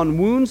useful on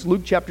wounds,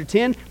 Luke chapter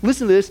 10.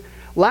 Listen to this.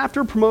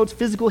 Laughter promotes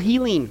physical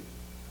healing.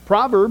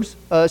 Proverbs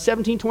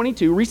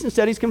 17:22. Recent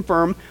studies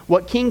confirm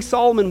what King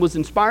Solomon was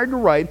inspired to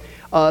write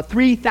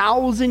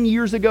 3,000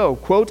 years ago.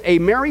 Quote, a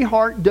merry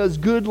heart does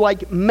good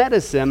like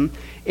medicine.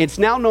 It's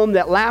now known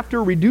that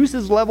laughter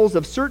reduces levels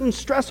of certain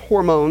stress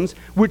hormones,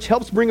 which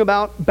helps bring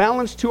about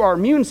balance to our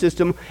immune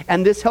system,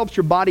 and this helps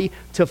your body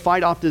to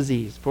fight off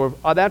disease.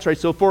 That's right.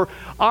 So for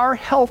our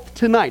health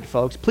tonight,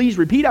 folks, please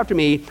repeat after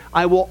me.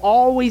 I will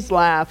always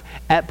laugh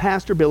at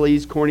Pastor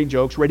Billy's corny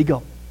jokes. Ready,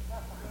 go.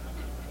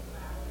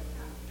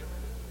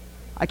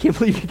 I can't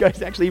believe you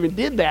guys actually even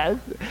did that.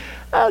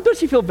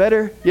 Don't you feel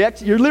better?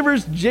 Your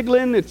liver's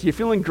jiggling. You're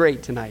feeling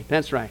great tonight.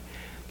 That's right.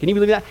 Can you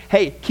believe that?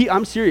 Hey,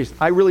 I'm serious.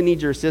 I really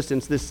need your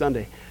assistance this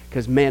Sunday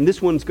because, man, this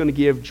one's going to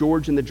give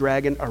George and the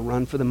Dragon a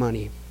run for the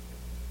money.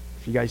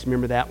 If you guys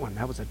remember that one,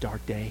 that was a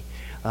dark day.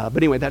 But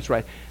anyway, that's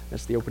right.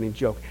 That's the opening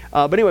joke.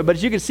 But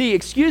as you can see,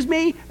 excuse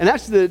me, and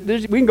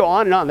we can go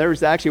on and on.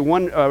 There's actually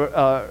one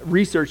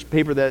research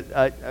paper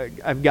that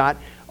I've got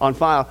on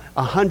file,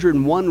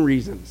 101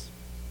 reasons,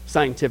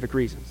 scientific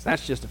reasons.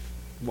 That's just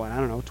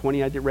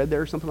 20 I read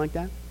there or something like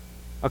that.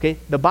 Okay,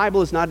 the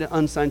Bible is not an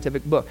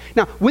unscientific book.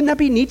 Now, wouldn't that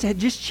be neat to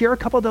just share a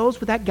couple of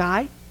those with that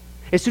guy?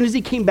 As soon as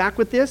he came back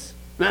with this,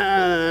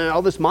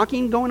 all this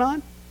mocking going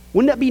on,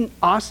 wouldn't that be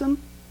awesome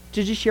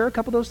to just share a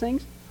couple of those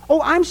things?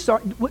 Oh, I'm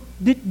sorry.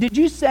 Did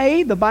you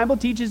say the Bible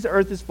teaches the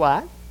earth is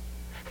flat?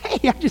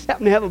 Hey, I just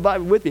happen to have a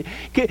Bible with me.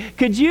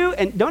 Could you,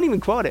 and don't even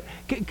quote it,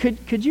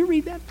 could you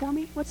read that for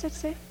me? What's that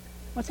say?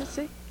 What's that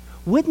say?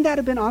 Wouldn't that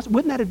have been awesome?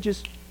 Wouldn't that have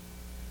just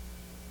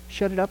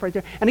shut it up right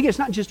there? And again, it's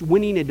not just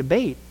winning a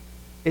debate.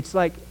 It's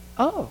like,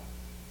 oh.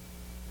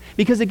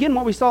 Because again,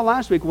 what we saw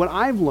last week, what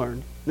I've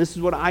learned, this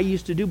is what I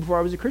used to do before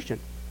I was a Christian.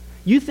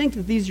 You think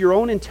that these are your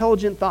own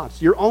intelligent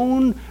thoughts, your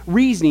own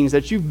reasonings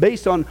that you've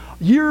based on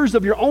years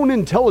of your own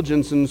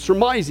intelligence and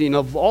surmising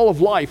of all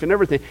of life and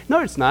everything. No,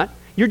 it's not.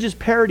 You're just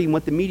parroting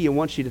what the media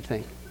wants you to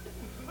think.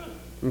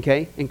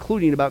 Okay?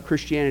 Including about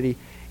Christianity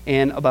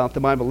and about the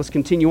Bible. Let's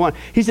continue on.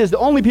 He says the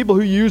only people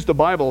who use the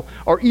Bible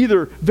are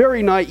either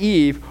very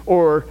naive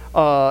or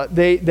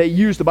they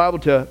use the Bible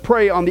to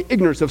prey on the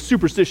ignorance of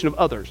superstition of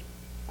others.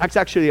 That's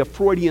actually a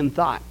Freudian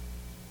thought,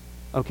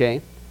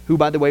 okay, who,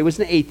 by the way, was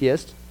an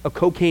atheist, a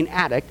cocaine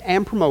addict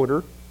and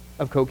promoter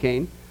of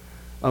cocaine,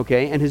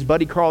 okay, and his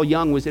buddy Carl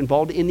Jung was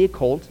involved in the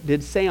occult,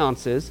 did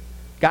seances,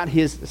 got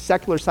his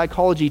secular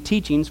psychology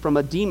teachings from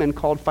a demon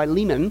called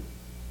Philemon,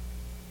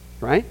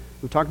 right?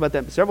 We've talked about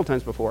that several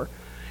times before.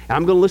 And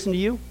I'm going to listen to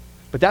you.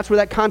 But that's where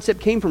that concept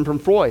came from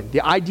Freud.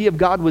 The idea of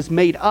God was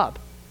made up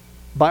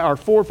by our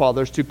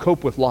forefathers to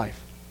cope with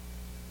life.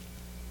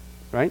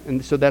 Right?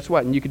 And so that's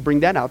what. And you could bring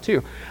that out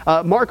too.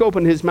 Mark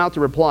opened his mouth to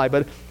reply,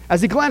 but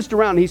as he glanced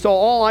around, he saw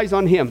all eyes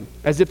on him,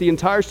 as if the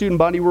entire student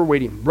body were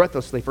waiting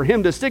breathlessly for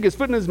him to stick his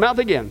foot in his mouth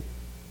again.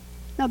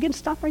 Now again,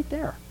 stop right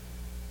there.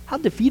 How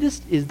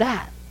defeatist is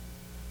that?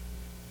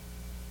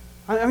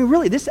 I mean,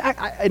 really,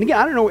 and again,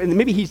 I don't know, and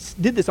maybe he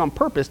did this on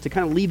purpose to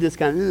kind of leave this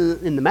kind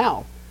of in the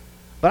mouth.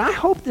 But I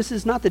hope this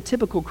is not the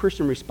typical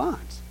Christian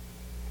response.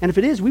 And if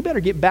it is, we better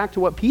get back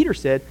to what Peter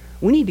said.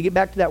 We need to get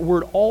back to that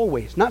word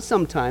always, not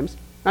sometimes,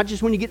 not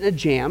just when you get in a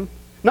jam,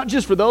 Not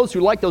just for those who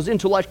like those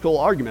intellectual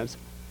arguments.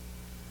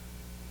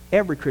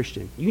 Every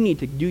Christian, you need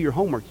to do your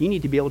homework. You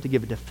need to be able to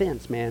give a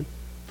defense, man,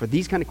 for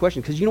these kind of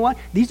questions. Because you know what?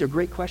 These are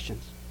great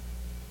questions.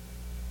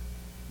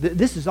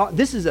 This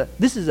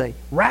is a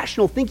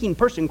rational thinking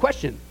person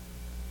question.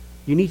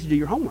 You need to do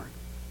your homework,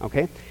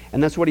 okay?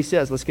 And that's what he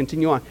says. Let's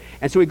continue on.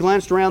 And so he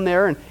glanced around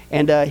there,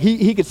 and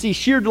he could see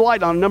sheer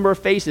delight on a number of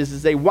faces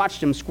as they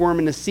watched him squirm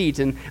in his seat.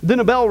 And then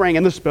a bell rang,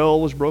 and the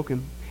spell was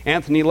broken.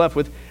 Anthony left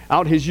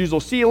without his usual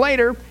 "see you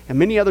later," and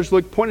many others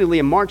looked pointedly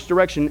in Mark's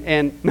direction.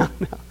 And no,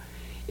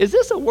 is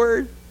this a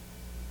word?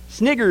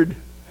 Sniggered.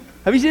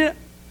 Have you seen it?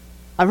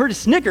 I've heard of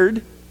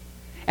snickered,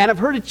 and I've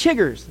heard of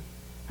chiggers.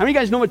 How many of you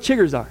guys know what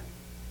chiggers are?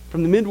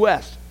 From the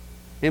Midwest.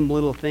 Them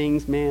little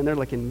things, man, they're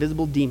like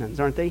invisible demons,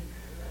 aren't they?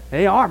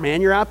 They are,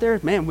 man. You're out there,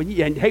 man.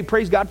 And hey,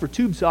 praise God for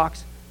tube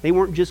socks. They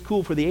weren't just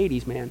cool for the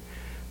 80s, man.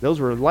 Those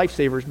were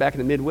lifesavers back in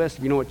the Midwest,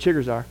 if you know what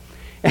chiggers are.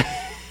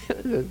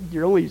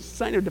 Your only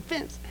sign of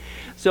defense.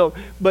 So,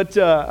 but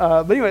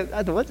anyway,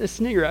 I thought, what's a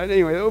snigger?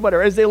 Anyway,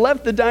 whatever. As they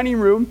left the dining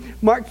room,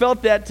 Mark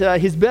felt that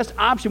his best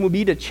option would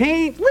be to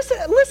change.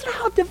 Listen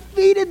how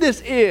defeated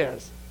this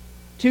is.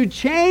 To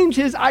change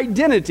his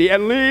identity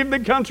and leave the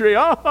country.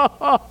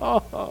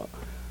 Are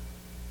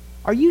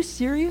you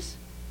serious?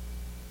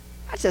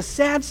 That's a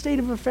sad state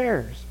of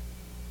affairs.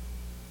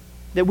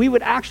 That we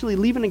would actually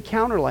leave an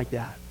encounter like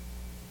that.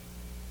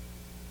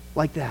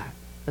 Like that,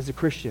 as a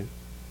Christian.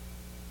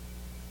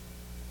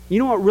 You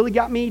know what really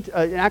got me?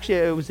 Actually,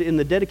 it was in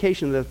the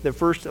dedication of the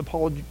first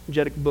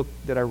apologetic book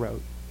that I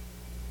wrote.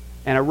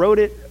 And I wrote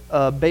it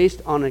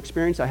based on an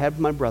experience I had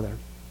with my brother.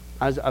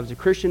 I was a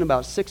Christian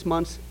about 6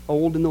 months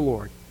old in the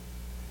Lord.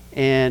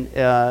 And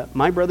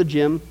my brother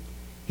Jim,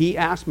 he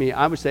asked me,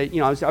 I would say,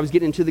 I was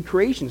getting into the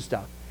creation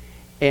stuff.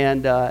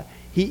 And I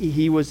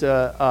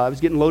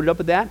was getting loaded up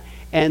with that.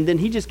 And then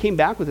he just came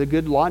back with a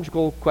good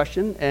logical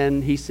question.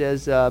 And he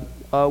says,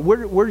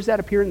 where does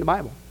that appear in the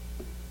Bible?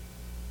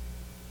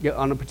 Yeah,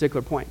 on a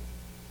particular point.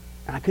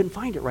 And I couldn't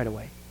find it right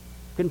away.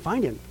 Couldn't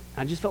find it.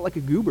 I just felt like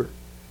a goober,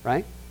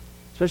 right?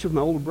 Especially with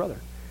my older brother,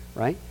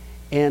 right?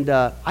 And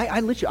I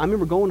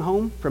remember going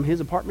home from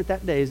his apartment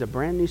that day as a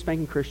brand new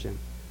spanking Christian.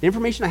 The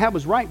information I had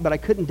was right, but I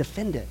couldn't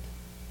defend it,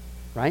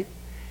 right?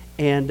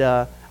 And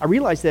I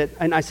realized that,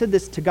 and I said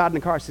this to God in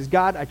the car. I says,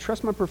 God, I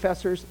trust my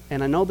professors,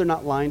 and I know they're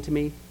not lying to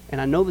me,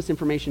 and I know this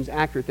information is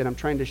accurate that I'm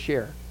trying to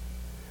share.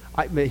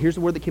 But here's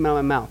the word that came out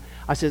of my mouth.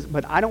 I says,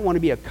 but I don't want to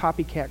be a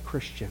copycat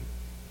Christian.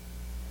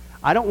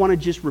 I don't want to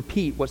just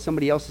repeat what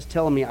somebody else is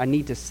telling me I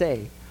need to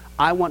say.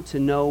 I want to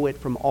know it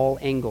from all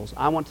angles.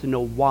 I want to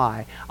know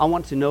why. I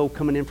want to know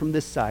coming in from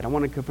this side. I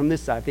want to come from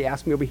this side. If they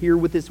ask me over here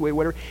with this way,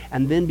 whatever,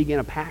 and then begin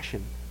a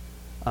passion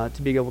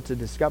to be able to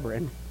discover.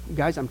 And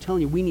guys, I'm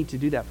telling you, we need to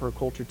do that for our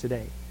culture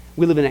today.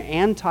 We live in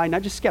an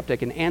not just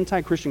skeptic, an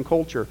anti-Christian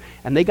culture,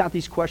 and they got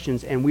these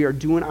questions, and we are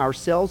doing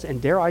ourselves,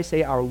 and dare I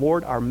say our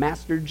Lord, our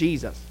Master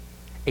Jesus,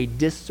 a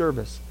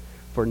disservice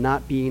for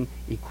not being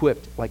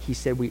equipped like he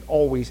said we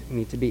always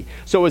need to be.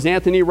 So is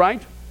Anthony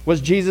right? Was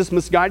Jesus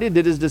misguided?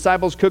 Did his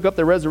disciples cook up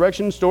the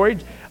resurrection story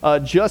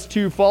just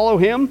to follow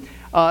him,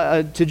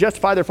 to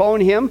justify their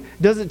following him?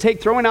 Does it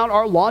take throwing out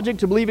our logic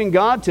to believe in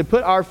God, to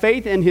put our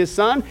faith in his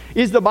Son?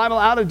 Is the Bible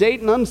out of date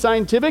and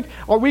unscientific?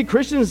 Are we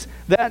Christians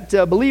that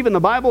believe in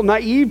the Bible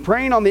naive,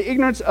 preying on the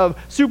ignorance of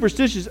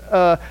superstition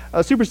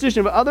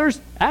of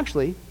others?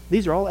 Actually,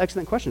 these are all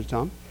excellent questions,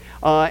 Tom.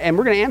 And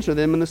we're going to answer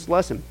them in this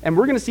lesson. And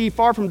we're going to see,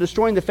 far from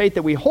destroying the faith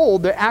that we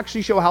hold, they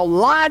actually show how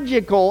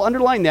logical,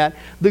 underline that,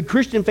 the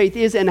Christian faith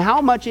is and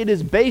how much it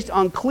is based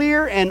on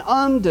clear and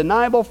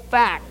undeniable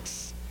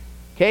facts.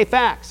 Okay,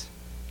 facts.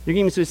 You're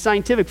giving me some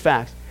scientific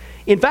facts.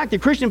 In fact, the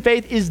Christian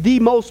faith is the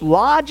most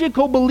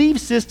logical belief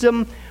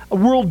system,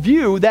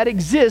 worldview that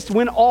exists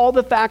when all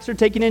the facts are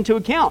taken into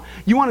account.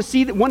 You want to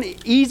see that one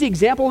easy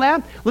example of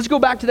that? Let's go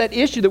back to that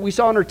issue that we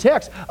saw in our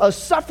text,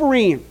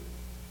 suffering.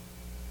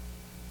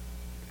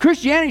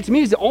 Christianity, to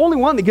me, is the only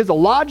one that gives a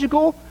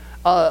logical,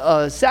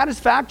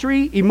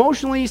 satisfactory,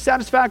 emotionally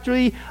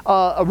satisfactory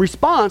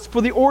response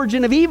for the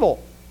origin of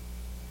evil.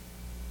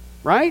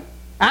 Right?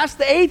 Ask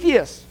the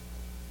atheists.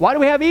 Why do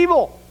we have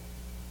evil?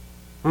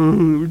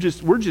 We're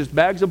just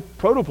bags of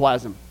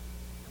protoplasm.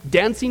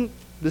 Dancing,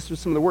 this was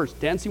some of the words,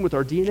 dancing with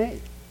our DNA.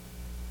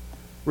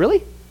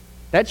 Really?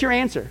 That's your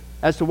answer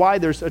as to why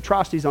there's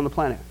atrocities on the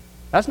planet.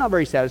 That's not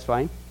very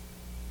satisfying.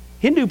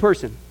 Hindu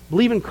person,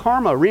 believe in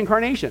karma,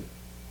 reincarnation.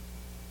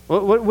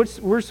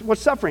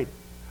 What's suffering?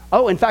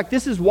 Oh, in fact,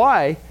 this is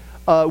why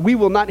we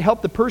will not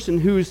help the person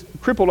who's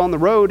crippled on the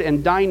road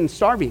and dying and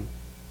starving.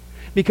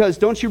 Because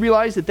don't you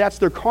realize that that's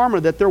their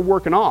karma that they're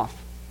working off?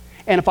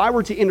 And if I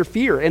were to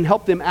interfere and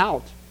help them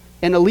out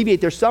and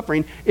alleviate their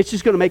suffering, it's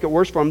just going to make it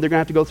worse for them. They're going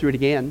to have to go through it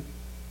again.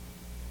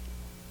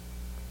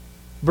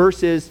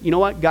 Versus, you know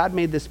what? God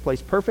made this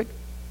place perfect.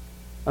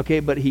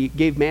 Okay, but he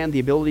gave man the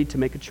ability to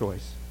make a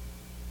choice.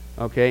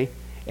 Okay?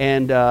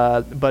 And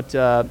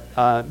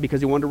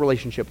because he wanted a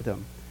relationship with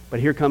him. But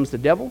here comes the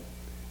devil.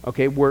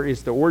 Okay, where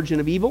is the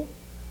origin of evil?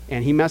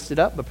 And he messed it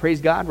up. But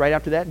praise God, right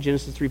after that,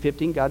 Genesis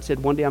 3:15, God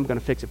said, one day I'm going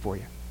to fix it for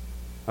you.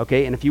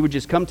 Okay, and if you would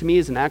just come to me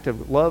as an act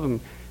of love and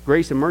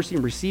grace and mercy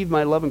and receive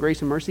my love and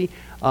grace and mercy,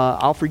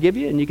 I'll forgive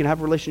you and you can have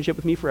a relationship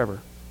with me forever.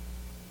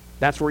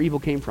 That's where evil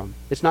came from.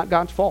 It's not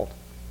God's fault.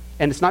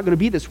 And it's not going to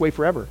be this way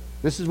forever.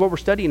 This is what we're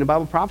studying in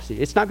Bible prophecy.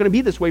 It's not going to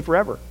be this way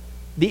forever.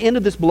 The end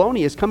of this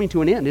baloney is coming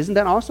to an end. Isn't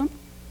that awesome?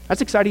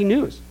 That's exciting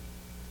news.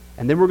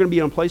 And then we're going to be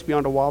in a place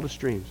beyond our wildest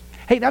dreams.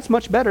 Hey, that's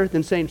much better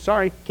than saying,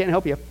 sorry, can't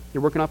help you.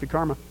 You're working off your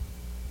karma.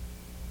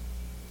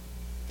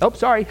 Oh,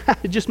 sorry,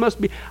 it just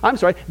must be, I'm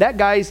sorry, that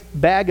guy's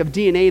bag of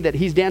DNA that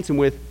he's dancing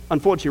with,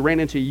 unfortunately ran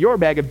into your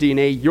bag of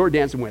DNA you're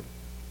dancing with.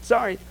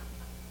 Sorry.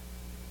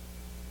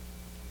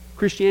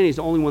 Christianity is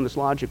the only one that's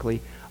logically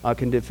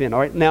can defend.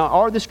 All right, now,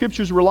 are the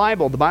scriptures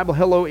reliable? The Bible,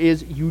 hello,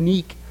 is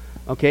unique.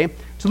 Okay,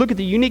 to look at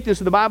the uniqueness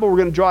of the Bible, we're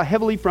going to draw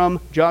heavily from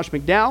Josh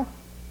McDowell,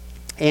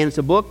 and it's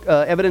a book,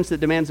 Evidence That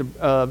Demands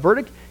a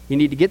Verdict. You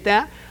need to get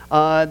that.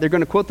 They're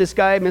going to quote this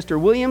guy, Mr.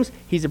 Williams.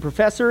 He's a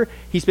professor.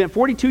 He spent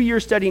 42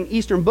 years studying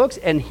Eastern books,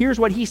 and here's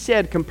what he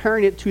said,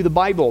 comparing it to the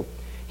Bible.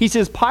 He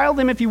says, pile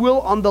them, if you will,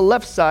 on the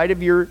left side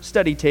of your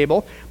study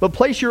table, but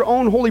place your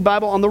own Holy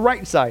Bible on the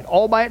right side,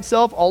 all by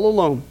itself, all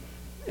alone,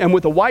 and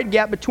with a wide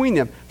gap between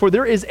them. For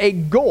there is a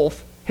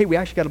gulf. Hey, we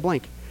actually got a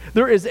blank.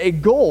 There is a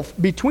gulf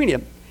between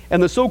it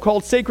and the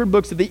so-called sacred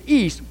books of the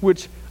East,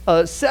 which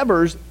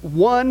severs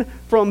one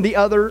from the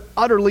other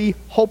utterly,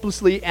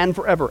 hopelessly, and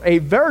forever. A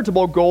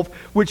veritable gulf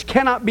which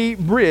cannot be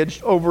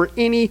bridged over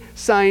any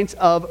science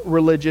of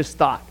religious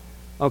thought.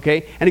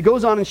 Okay? And he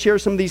goes on and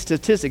shares some of these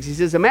statistics. He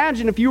says,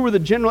 imagine if you were the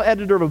general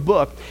editor of a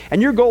book,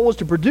 and your goal was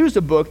to produce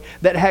a book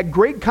that had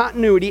great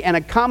continuity and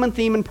a common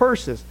theme and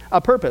purpose.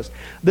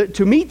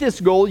 To meet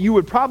this goal, you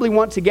would probably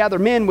want to gather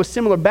men with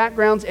similar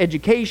backgrounds,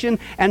 education,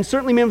 and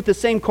certainly men with the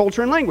same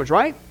culture and language,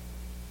 right?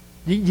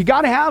 You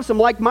got to have some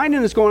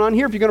like-mindedness going on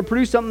here if you're going to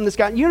produce something that's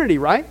got unity,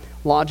 right?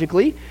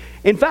 Logically.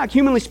 In fact,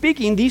 humanly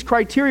speaking, these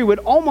criteria would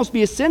almost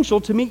be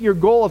essential to meet your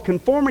goal of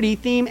conformity,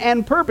 theme,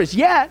 and purpose.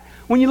 Yet,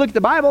 when you look at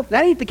the Bible,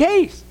 that ain't the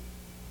case.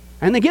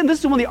 And again, this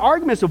is one of the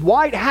arguments of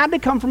why it had to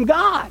come from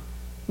God.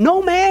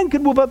 No man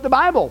could whoop up the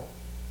Bible.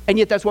 And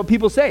yet that's what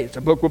people say. It's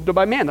a book whooped up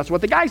by man. That's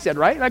what the guy said,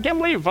 right? I can't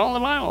believe you follow the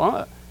Bible.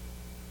 Huh?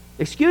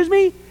 Excuse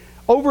me?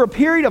 Over a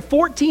period of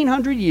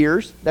 1,400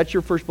 years, that's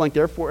your first blank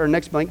there, or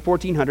next blank,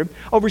 1,400,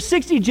 over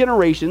 60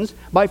 generations,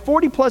 by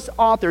 40-plus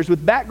authors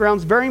with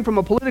backgrounds varying from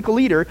a political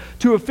leader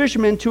to a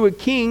fisherman to a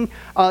king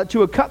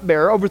to a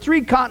cupbearer, over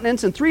 3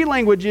 continents and 3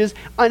 languages,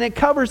 and it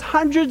covers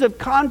hundreds of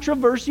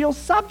controversial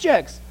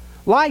subjects.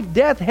 Life,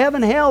 death,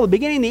 heaven, hell, the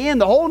beginning, the end,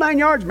 the whole 9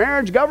 yards,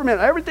 marriage, government,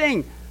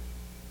 everything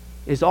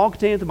is all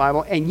contained in the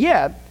Bible, and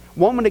yet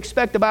one would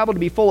expect the Bible to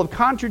be full of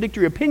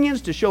contradictory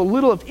opinions, to show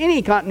little of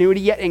any continuity,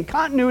 yet in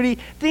continuity,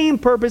 theme,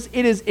 purpose,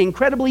 it is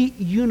incredibly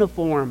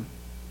uniform.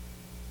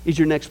 Is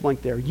your next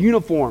blank there.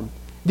 Uniform.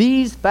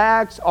 These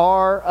facts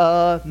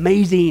are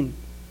amazing.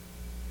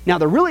 Now,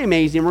 they're really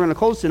amazing. We're going to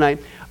close tonight.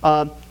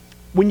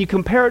 When you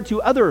compare it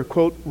to other,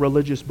 quote,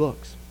 religious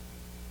books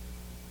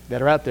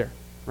that are out there,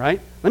 right?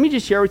 Let me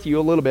just share with you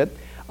a little bit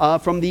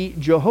from the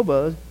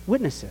Jehovah's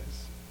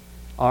Witnesses.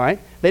 All right?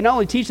 They not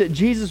only teach that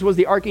Jesus was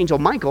the Archangel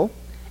Michael,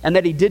 and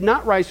that he did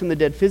not rise from the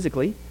dead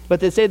physically, but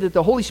they say that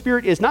the Holy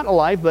Spirit is not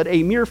alive, but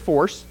a mere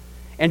force.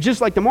 And just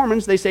like the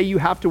Mormons, they say you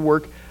have to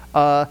work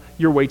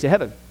your way to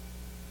heaven.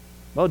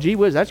 Well, gee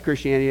whiz, that's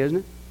Christianity, isn't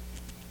it?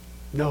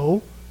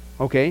 No.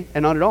 Okay,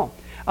 and not at all.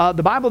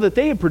 The Bible that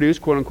they have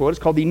produced, quote unquote, is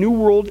called the New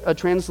World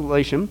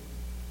Translation.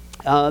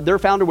 Their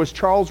founder was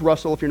Charles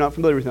Russell, if you're not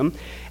familiar with him.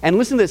 And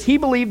listen to this. He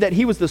believed that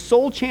he was the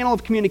sole channel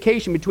of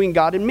communication between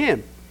God and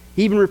men.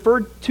 He even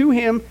referred to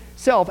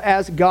himself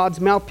as God's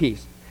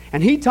mouthpiece.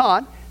 And he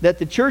taught that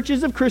the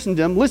churches of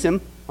Christendom, listen,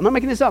 I'm not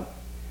making this up,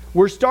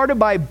 were started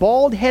by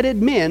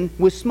bald-headed men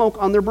with smoke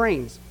on their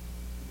brains.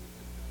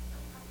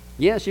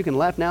 Yes, you can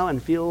laugh now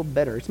and feel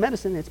better. It's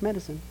medicine, it's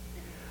medicine.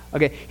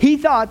 Okay, he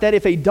thought that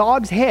if a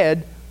dog's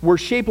head were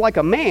shaped like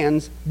a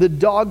man's, the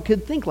dog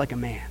could think like a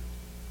man.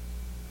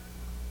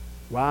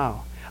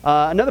 Wow.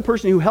 Another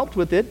person who helped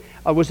with it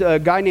was a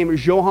guy named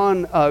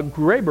Johann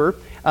Graber.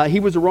 He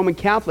was a Roman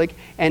Catholic,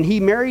 and he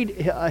married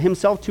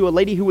himself to a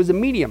lady who was a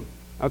medium,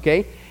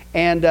 okay?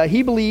 And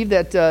he believed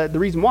that the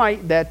reason why,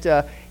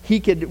 that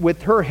he could,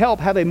 with her help,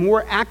 have a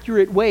more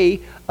accurate way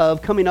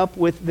of coming up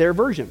with their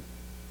version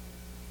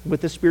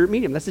with the spirit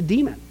medium. That's a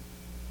demon.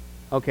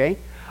 Okay?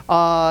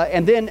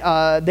 And then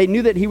they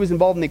knew that he was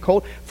involved in the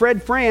occult.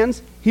 Fred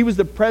Franz, he was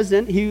the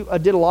president. He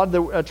did a lot of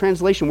the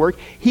translation work.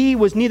 He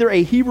was neither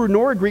a Hebrew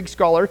nor a Greek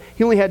scholar.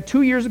 He only had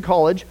 2 years of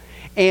college.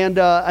 And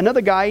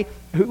another guy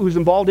who was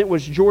involved in it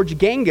was George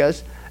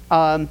Gangas.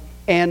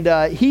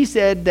 And he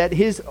said that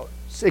his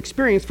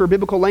experience for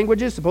biblical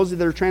languages, supposedly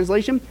their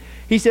translation,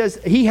 he says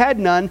he had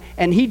none,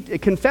 and he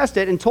confessed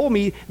it and told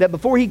me that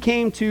before he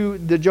came to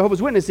the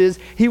Jehovah's Witnesses,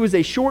 he was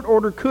a short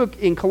order cook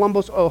in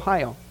Columbus,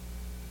 Ohio.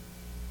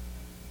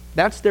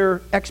 That's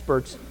their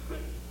experts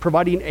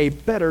providing a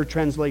better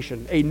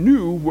translation, a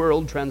new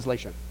world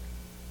translation.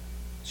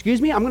 Excuse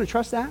me, I'm going to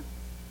trust that?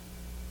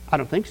 I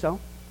don't think so.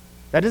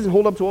 That doesn't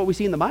hold up to what we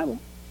see in the Bible.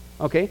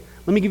 Okay,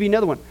 let me give you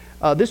another one.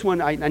 this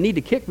one I need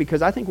to kick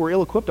because I think we're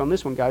ill-equipped on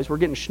this one, guys. We're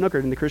getting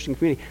schnookered in the Christian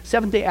community.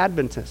 Seventh-day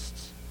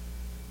Adventists.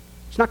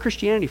 It's not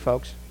Christianity,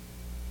 folks.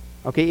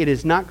 Okay, it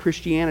is not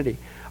Christianity.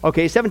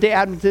 Okay, Seventh-day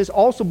Adventists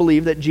also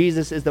believe that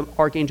Jesus is the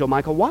Archangel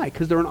Michael. Why?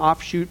 Because they're an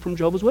offshoot from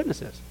Jehovah's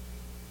Witnesses.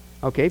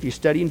 Okay, if you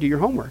study and do your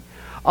homework.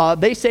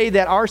 They say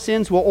that our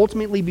sins will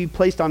ultimately be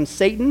placed on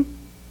Satan,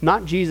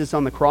 not Jesus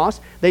on the cross.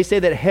 They say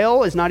that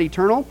hell is not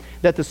eternal,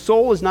 that the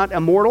soul is not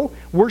immortal.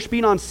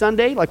 Worshiping on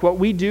Sunday, like what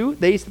we do,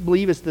 they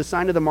believe is the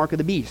sign of the mark of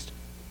the beast.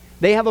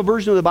 They have a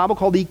version of the Bible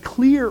called the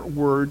Clear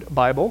Word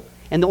Bible,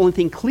 and the only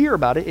thing clear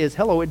about it is,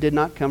 hello, it did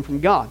not come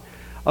from God.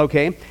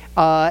 Okay,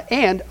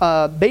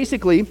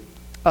 basically,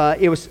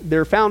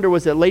 their founder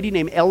was a lady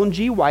named Ellen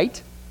G.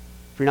 White,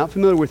 if you're not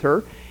familiar with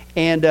her,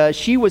 and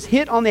she was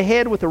hit on the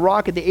head with a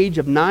rock at the age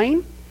of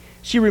 9.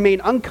 She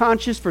remained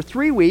unconscious for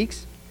 3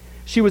 weeks.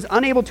 She was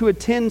unable to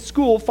attend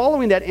school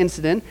following that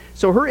incident,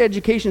 so her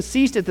education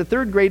ceased at the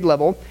 3rd grade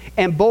level,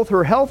 and both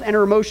her health and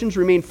her emotions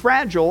remained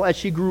fragile as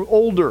she grew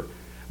older.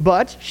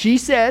 But she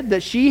said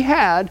that she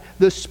had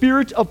the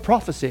spirit of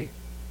prophecy.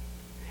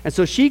 And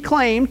so she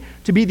claimed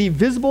to be the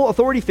visible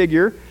authority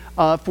figure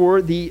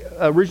for the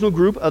original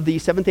group of the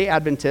Seventh-day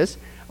Adventists.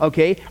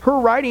 Okay, her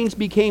writings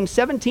became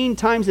 17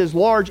 times as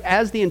large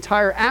as the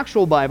entire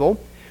actual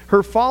Bible.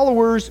 Her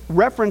followers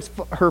referenced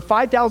her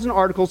 5,000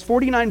 articles,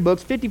 49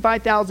 books,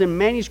 55,000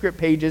 manuscript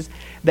pages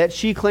that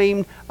she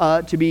claimed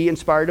to be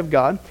inspired of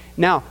God.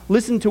 Now,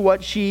 listen to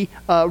what she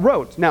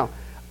wrote. Now,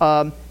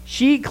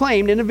 she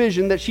claimed in a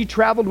vision that she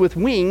traveled with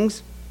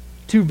wings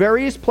to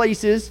various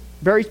places,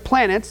 various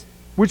planets,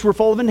 which were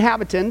full of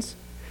inhabitants.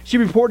 She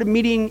reported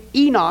meeting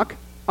Enoch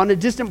on a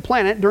distant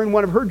planet during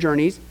one of her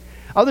journeys.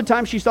 Other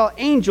times she saw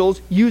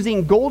angels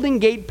using Golden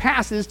Gate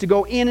passes to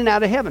go in and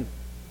out of heaven.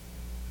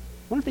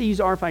 What if they use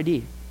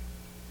RFID?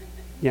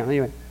 Yeah,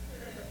 anyway.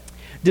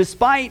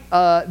 Despite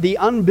the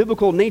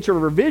unbiblical nature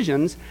of her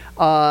visions,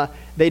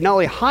 they not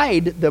only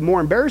hide the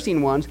more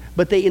embarrassing ones,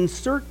 but they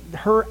insert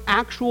her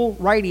actual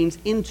writings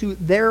into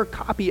their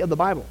copy of the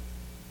Bible,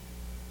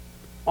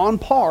 on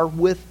par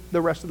with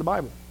the rest of the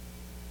Bible.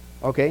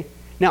 Okay?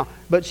 Now,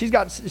 but she's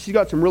got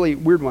some really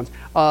weird ones.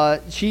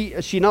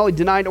 She not only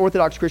denied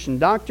Orthodox Christian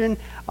doctrine,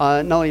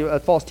 not only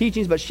false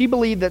teachings, but she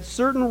believed that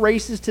certain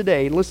races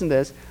today, listen to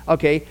this,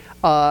 okay,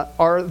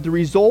 are the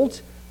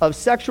result of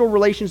sexual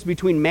relations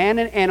between man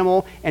and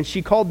animal, and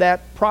she called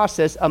that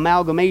process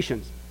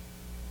amalgamations.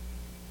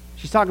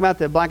 She's talking about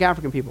the black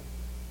African people.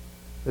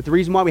 That the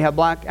reason why we have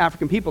black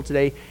African people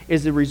today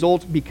is the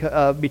result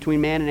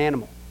between man and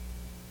animal.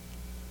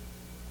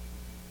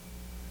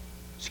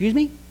 Excuse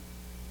me?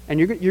 And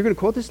you're going to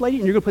quote this lady,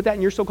 and you're going to put that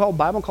in your so-called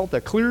Bible, called the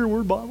Clear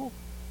Word Bible?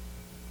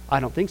 I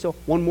don't think so.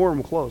 One more and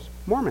we'll close.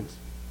 Mormons.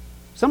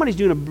 Somebody's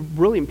doing a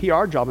brilliant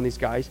PR job on these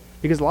guys,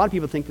 because a lot of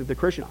people think that they're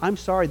Christian. I'm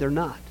sorry, they're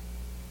not.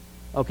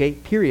 Okay,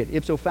 period,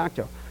 ipso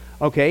facto.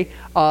 Okay,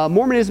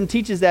 Mormonism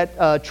teaches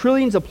that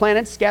trillions of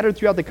planets scattered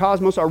throughout the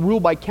cosmos are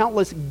ruled by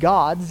countless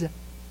gods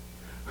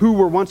who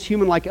were once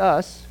human like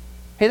us.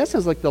 Hey, that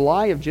sounds like the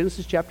lie of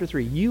Genesis chapter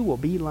 3. You will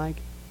be like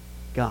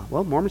God.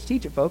 Well, Mormons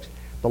teach it, folks.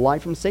 The lie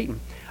from Satan.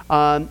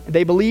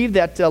 They believe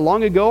that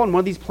long ago on one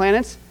of these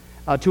planets,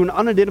 to an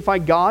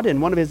unidentified god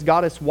and one of his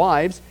goddess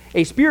wives,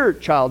 a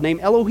spirit child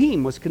named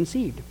Elohim was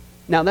conceived.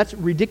 Now, that's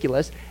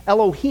ridiculous.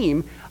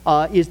 Elohim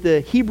is the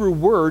Hebrew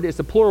word, it's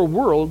the plural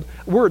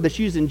word that's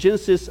used in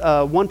Genesis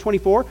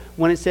 1:24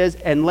 when it says,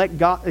 and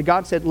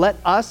God said, let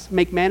us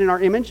make man in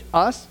our image.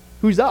 Us?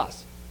 Who's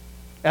us?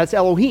 That's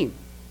Elohim.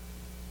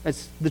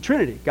 That's the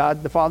Trinity,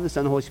 God, the Father, the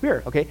Son, the Holy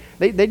Spirit. Okay,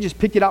 they just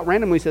picked it out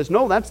randomly and says,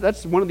 no,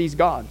 that's one of these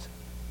gods.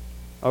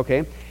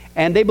 Okay,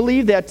 and they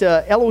believe that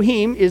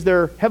Elohim is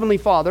their heavenly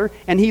Father,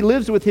 and he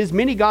lives with his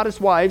many goddess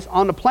wives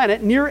on a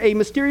planet near a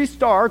mysterious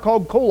star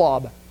called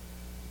Kolob.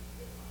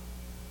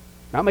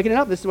 Not making it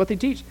up, this is what they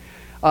teach.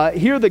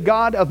 Here the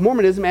God of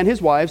Mormonism and his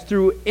wives,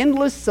 through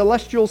endless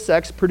celestial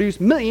sex,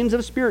 produce millions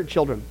of spirit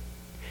children.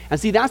 And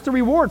see, that's the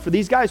reward for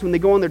these guys when they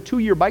go on their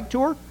 2-year bike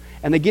tour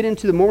and they get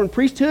into the Mormon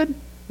priesthood.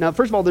 Now,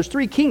 first of all, there's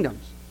 3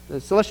 kingdoms. The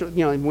celestial,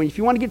 if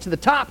you want to get to the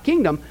top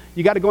kingdom,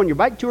 you got to go on your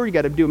bike tour, you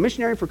got to do a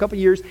missionary for a couple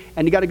of years,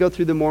 and you got to go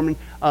through the Mormon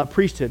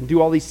priesthood and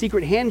do all these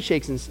secret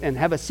handshakes and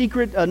have a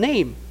secret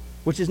name,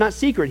 which is not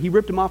secret. He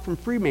ripped them off from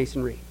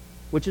Freemasonry,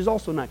 which is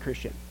also not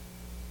Christian.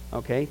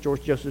 Okay,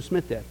 George Joseph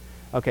Smith did.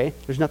 Okay,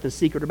 there's nothing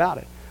secret about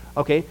it.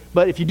 Okay,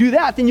 but if you do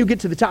that, then you get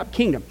to the top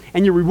kingdom.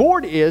 And your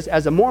reward is,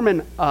 as a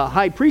Mormon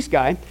high priest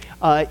guy,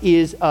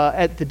 is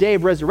at the day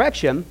of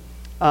resurrection,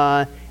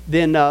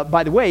 then,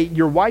 by the way,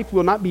 your wife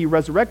will not be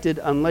resurrected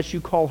unless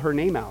you call her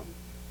name out.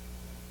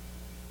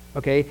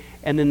 Okay,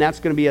 and then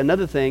that's going to be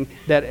another thing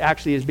that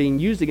actually is being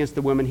used against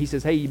the women. He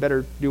says, hey, you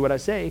better do what I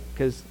say,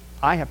 because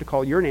I have to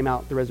call your name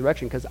out at the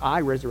resurrection, because I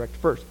resurrect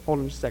first. Hold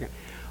on just a second.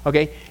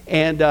 Okay,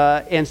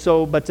 and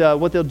so, but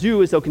what they'll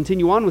do is they'll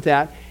continue on with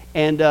that,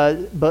 and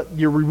but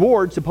your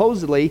reward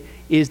supposedly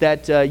is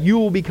that you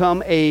will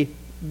become a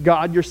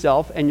god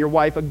yourself, and your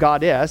wife a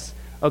goddess.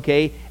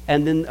 Okay,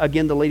 and then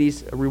again, the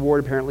lady's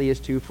reward apparently is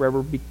to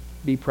forever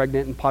be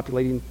pregnant and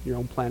populating your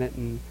own planet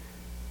and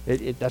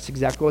That's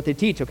exactly what they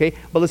teach, okay?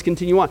 But let's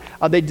continue on.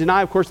 They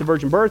deny, of course, the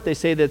virgin birth. They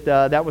say that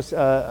that was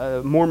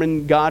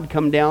Mormon God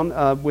come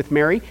down with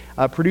Mary,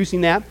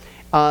 producing that.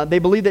 They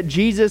believe that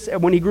Jesus,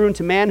 when he grew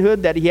into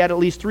manhood, that he had at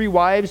least 3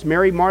 wives,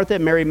 Mary, Martha,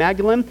 and Mary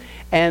Magdalene.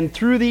 And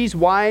through these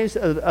wives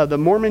of the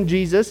Mormon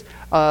Jesus,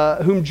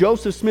 whom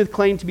Joseph Smith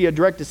claimed to be a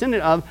direct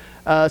descendant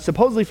of,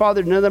 supposedly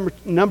fathered another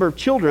number of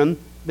children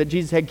that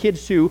Jesus had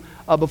kids to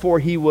before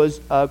he was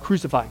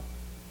crucified.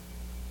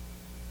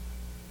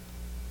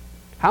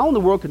 How in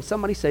the world can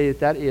somebody say that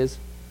that is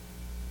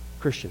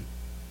Christian?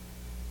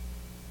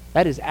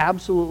 That is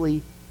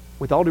absolutely,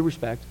 with all due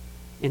respect,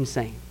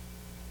 insane.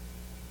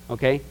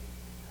 Okay?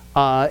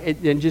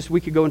 And just we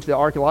could go into the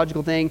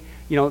archaeological thing.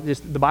 You know,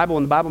 just the Bible,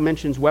 when the Bible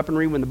mentions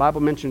weaponry, when the Bible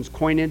mentions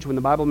coinage, when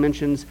the Bible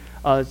mentions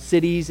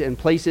cities and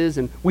places,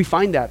 and we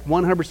find that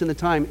 100% of the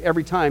time,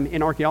 every time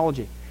in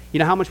archaeology. You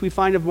know how much we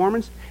find of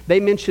Mormons? They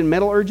mention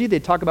metallurgy. They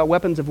talk about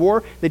weapons of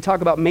war. They talk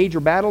about major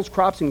battles,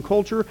 crops and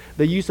culture,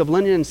 the use of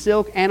linen and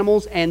silk,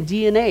 animals, and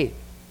DNA.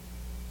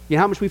 You know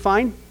how much we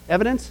find?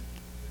 Evidence?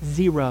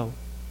 0.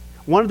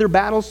 One of their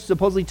battles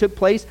supposedly took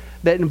place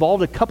that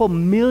involved a couple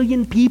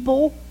million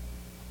people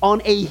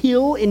on a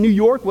hill in New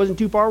York. Wasn't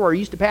too far where I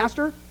used to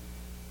pastor.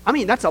 I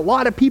mean, that's a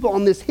lot of people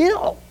on this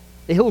hill.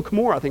 The Hill of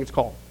Cumorah, I think it's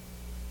called.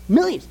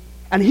 Millions.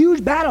 And a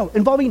huge battle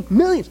involving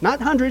millions,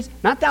 not hundreds,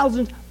 not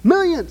thousands,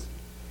 millions.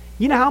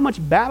 You know how much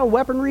battle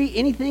weaponry,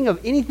 anything of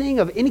any kind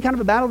of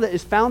a battle that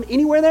is found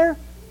anywhere there?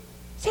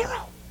 0.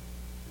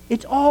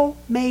 It's all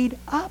made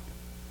up.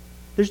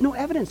 There's no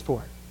evidence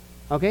for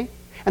it. Okay?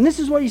 And this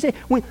is what you say.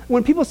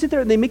 When people sit there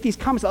and they make these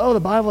comments, oh,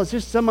 the Bible is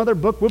just some other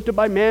book whipped up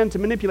by man to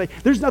manipulate.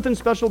 There's nothing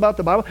special about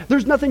the Bible.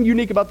 There's nothing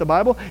unique about the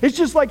Bible. It's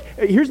just like,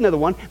 here's another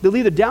one. They'll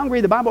either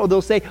downgrade the Bible or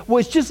they'll say, well,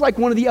 it's just like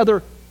one of the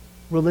other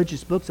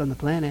religious books on the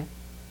planet.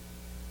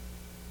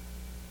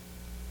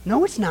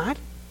 No, it's not.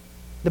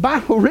 The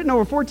Bible, written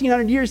over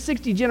 1,400 years,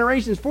 60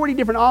 generations, 40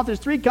 different authors,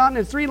 3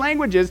 continents, 3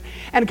 languages,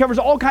 and it covers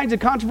all kinds of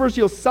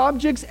controversial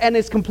subjects, and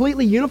it's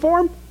completely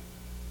uniform?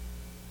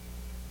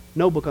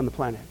 No book on the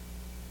planet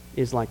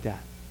is like that.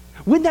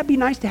 Wouldn't that be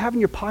nice to have in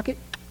your pocket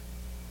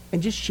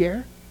and just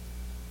share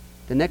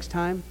the next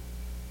time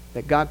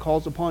that God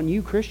calls upon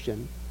you,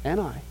 Christian,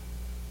 and I,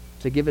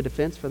 to give a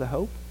defense for the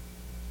hope?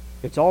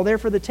 It's all there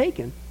for the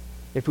taking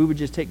if we would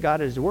just take God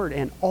at his word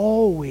and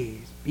always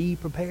be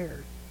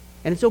prepared.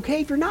 And it's okay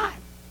if you're not.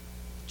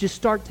 Just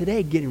start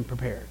today getting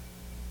prepared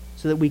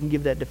so that we can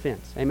give that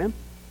defense. Amen?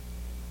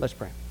 Let's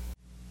pray.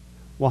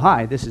 Well,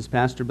 hi, this is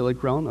Pastor Billy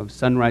Crone of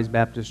Sunrise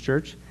Baptist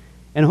Church,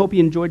 and I hope you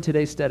enjoyed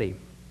today's study.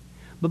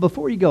 But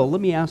before you go, let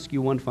me ask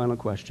you one final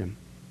question.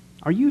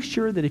 Are you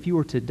sure that if you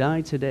were to die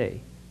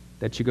today,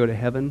 that you go to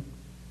heaven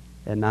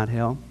and not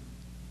hell?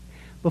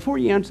 Before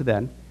you answer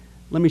that,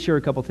 let me share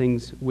a couple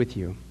things with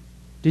you.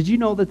 Did you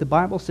know that the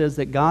Bible says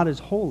that God is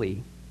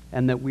holy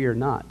and that we are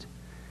not?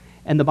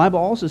 And the Bible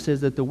also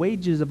says that the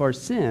wages of our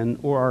sin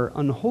or our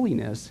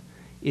unholiness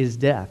is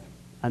death.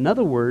 In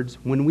other words,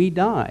 when we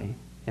die,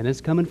 and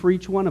it's coming for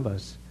each one of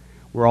us,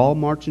 we're all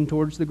marching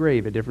towards the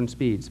grave at different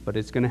speeds, but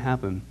it's going to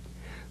happen.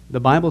 The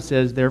Bible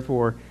says,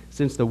 therefore,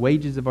 since the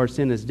wages of our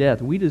sin is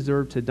death, we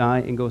deserve to die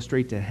and go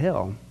straight to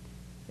hell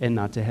and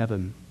not to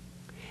heaven.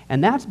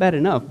 And that's bad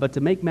enough, but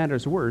to make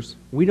matters worse,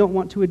 we don't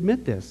want to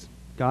admit this.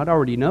 God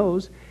already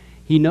knows.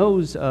 He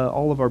knows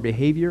all of our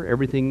behavior,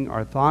 everything,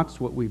 our thoughts,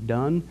 what we've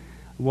done,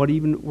 what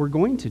even we're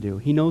going to do.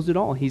 He knows it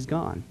all. He's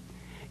gone.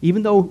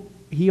 Even though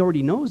he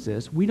already knows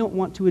this, we don't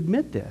want to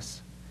admit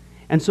this.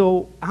 And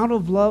so, out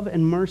of love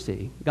and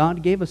mercy,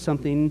 God gave us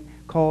something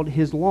called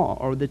his law,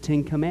 or the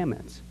 10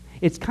 Commandments.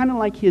 It's kind of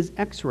like his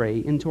x-ray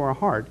into our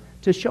heart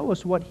to show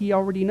us what he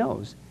already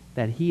knows,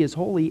 that he is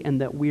holy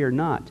and that we are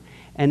not.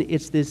 And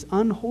it's this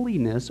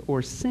unholiness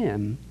or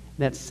sin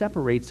that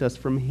separates us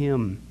from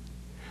him.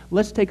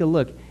 Let's take a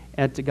look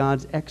at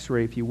God's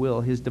x-ray, if you will,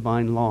 his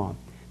divine law,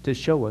 to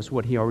show us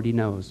what he already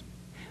knows.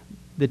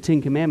 The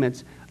 10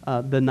 Commandments,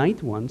 the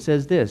 9th one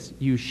says this: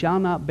 you shall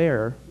not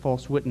bear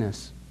false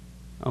witness.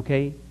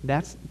 Okay?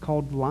 That's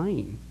called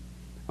lying.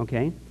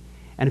 Okay?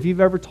 And if you've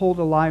ever told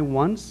a lie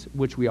once,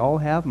 which we all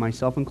have,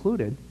 myself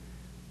included,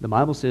 the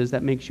Bible says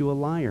that makes you a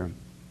liar.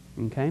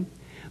 Okay?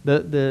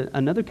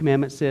 Another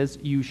commandment says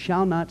you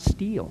shall not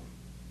steal.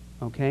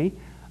 Okay?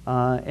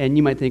 And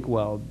you might think,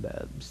 well,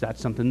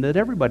 that's something that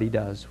everybody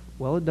does.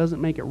 Well, it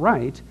doesn't make it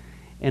right.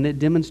 And it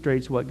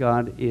demonstrates what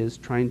God is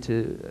trying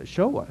to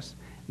show us,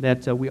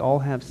 that we all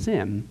have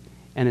sin,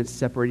 and it's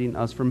separating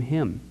us from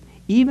him.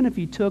 Even if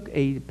you took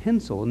a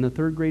pencil in the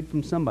 3rd grade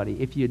from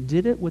somebody, if you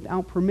did it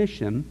without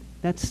permission,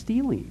 that's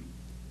stealing.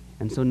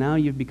 And so now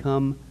you've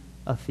become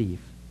a thief.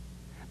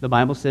 The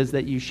Bible says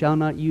that you shall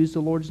not use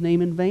the Lord's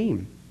name in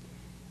vain.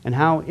 And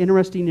how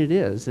interesting it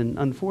is and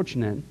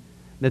unfortunate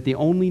that the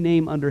only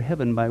name under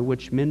heaven by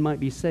which men might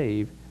be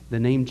saved, the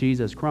name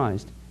Jesus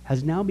Christ,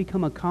 has now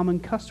become a common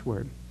cuss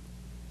word.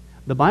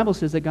 The Bible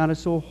says that God is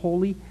so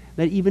holy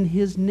that even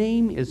his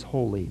name is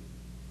holy.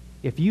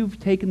 If you've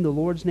taken the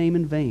Lord's name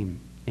in vain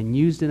and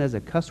used it as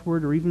a cuss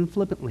word or even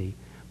flippantly,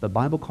 the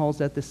Bible calls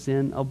that the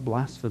sin of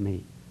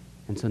blasphemy.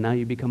 And so now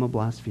you become a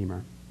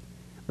blasphemer.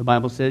 The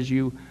Bible says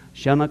you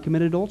shall not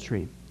commit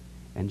adultery.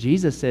 And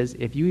Jesus says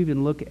if you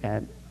even look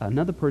at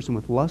another person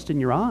with lust in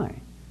your eye,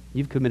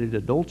 you've committed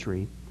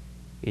adultery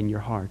in your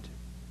heart.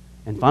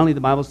 And finally,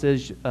 the Bible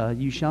says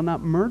you shall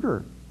not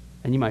murder.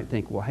 And you might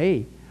think, well,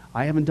 hey,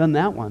 I haven't done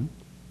that one.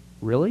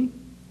 Really?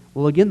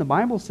 Well, again, the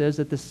Bible says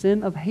that the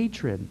sin of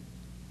hatred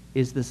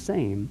is the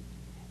same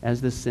as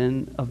the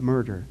sin of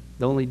murder.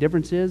 The only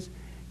difference is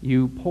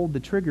you pulled the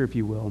trigger, if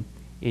you will,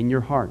 in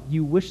your heart.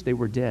 You wish they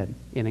were dead.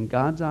 And in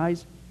God's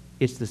eyes,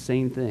 it's the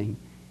same thing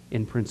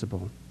in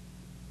principle.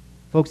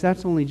 Folks,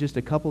 that's only just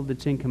a couple of the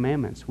 10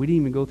 Commandments. We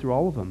didn't even go through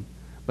all of them.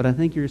 But I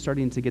think you're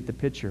starting to get the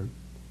picture.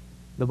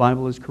 The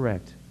Bible is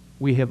correct.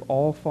 We have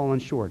all fallen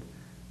short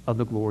of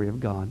the glory of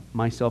God,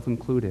 myself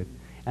included,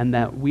 and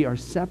that we are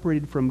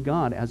separated from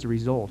God as a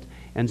result.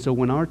 And so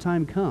when our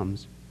time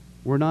comes,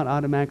 we're not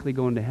automatically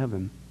going to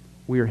heaven.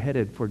 We are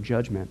headed for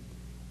judgment.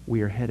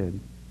 We are headed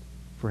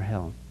for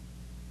hell.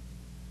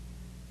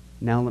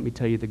 Now let me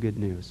tell you the good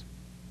news.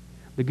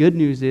 The good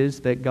news is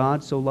that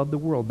God so loved the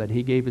world that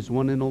he gave his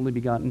one and only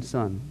begotten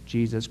Son,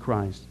 Jesus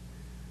Christ,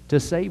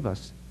 to save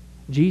us.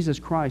 Jesus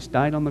Christ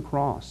died on the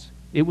cross.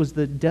 It was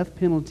the death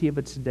penalty of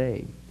its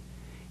day.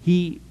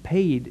 He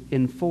paid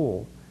in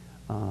full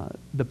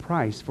the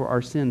price for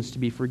our sins to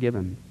be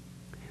forgiven.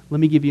 Let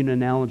me give you an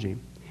analogy.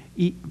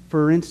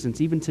 For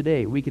instance, even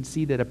today, we could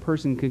see that a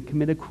person could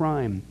commit a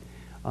crime.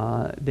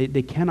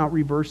 They cannot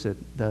reverse it.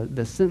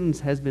 The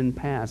sentence has been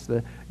passed.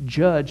 The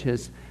judge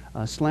has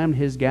slammed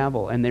his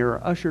gavel, and they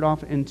are ushered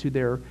off into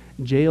their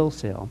jail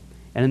cell.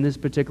 And in this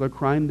particular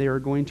crime, they are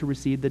going to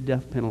receive the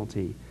death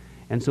penalty.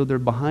 And so they're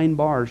behind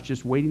bars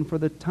just waiting for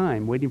the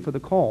time, waiting for the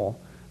call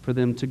for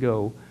them to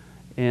go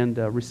and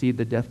receive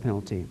the death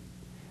penalty.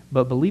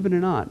 But believe it or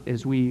not,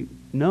 as we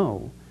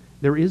know,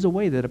 there is a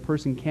way that a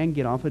person can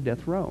get off a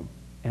death row.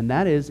 And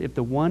that is if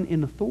the one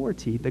in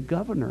authority, the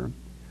governor,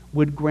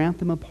 would grant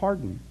them a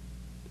pardon.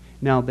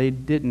 Now, they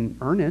didn't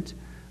earn it.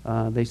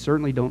 They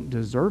certainly don't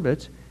deserve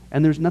it.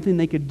 And there's nothing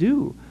they could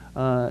do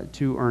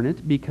to earn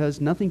it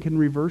because nothing can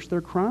reverse their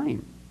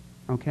crime.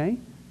 Okay?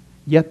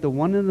 Yet the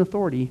one in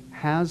authority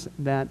has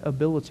that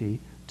ability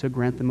to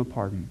grant them a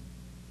pardon.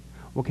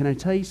 Well, can I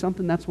tell you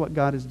something? That's what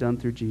God has done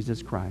through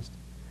Jesus Christ.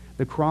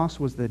 The cross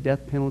was the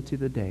death penalty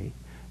of the day.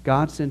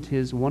 God sent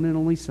his one and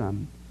only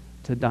Son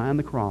to die on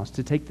the cross,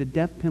 to take the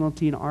death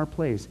penalty in our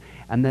place,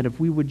 and that if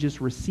we would just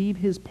receive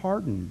his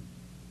pardon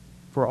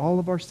for all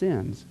of our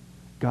sins,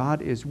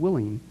 God is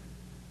willing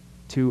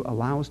to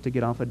allow us to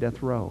get off a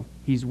death row.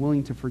 He's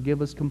willing to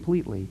forgive us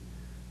completely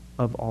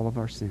of all of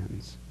our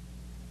sins.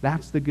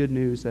 That's the good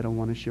news that I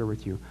want to share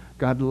with you.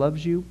 God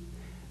loves you.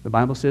 The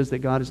Bible says that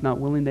God is not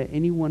willing that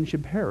anyone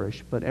should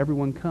perish, but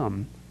everyone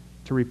come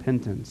to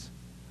repentance.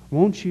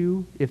 Won't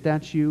you, if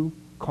that's you,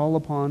 call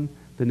upon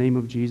the name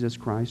of Jesus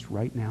Christ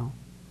right now?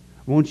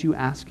 Won't you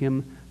ask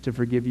him to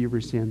forgive you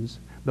your sins?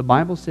 The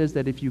Bible says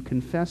that if you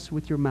confess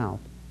with your mouth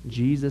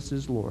Jesus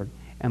is Lord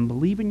and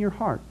believe in your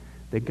heart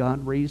that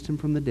God raised him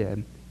from the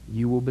dead,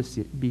 you will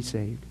be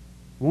saved.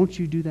 Won't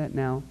you do that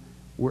now,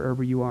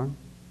 wherever you are?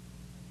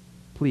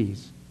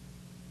 Please,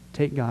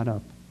 take God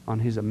up on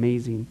his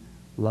amazing,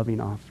 loving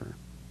offer.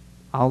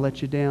 I'll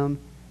let you down.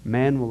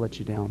 Man will let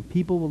you down.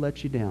 People will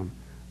let you down.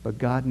 But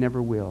God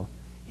never will.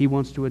 He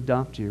wants to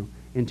adopt you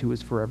into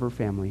his forever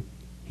family.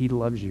 He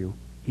loves you.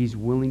 He's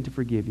willing to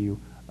forgive you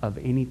of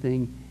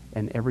anything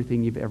and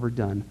everything you've ever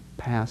done,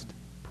 past,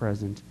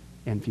 present,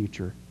 and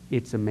future.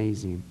 It's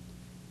amazing.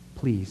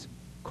 Please,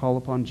 call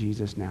upon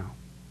Jesus now.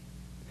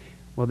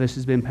 Well, this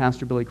has been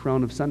Pastor Billy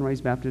Crone of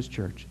Sunrise Baptist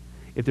Church.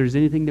 If there's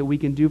anything that we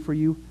can do for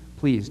you,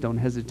 please don't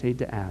hesitate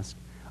to ask.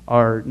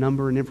 Our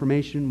number and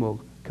information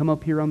will come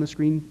up here on the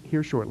screen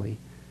here shortly.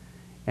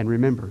 And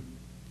remember,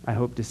 I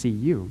hope to see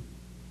you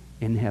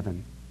in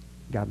heaven.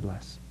 God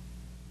bless.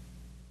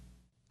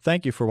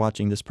 Thank you for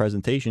watching this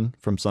presentation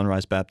from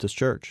Sunrise Baptist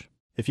Church.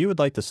 If you would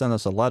like to send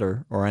us a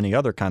letter or any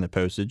other kind of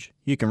postage,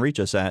 you can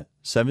reach us at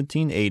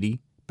 1780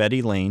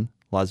 Betty Lane,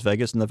 Las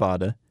Vegas,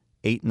 Nevada,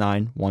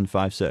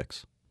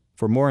 89156.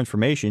 For more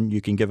information, you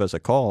can give us a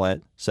call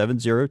at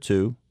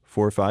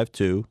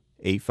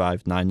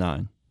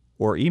 702-452-8599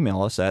 or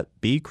email us at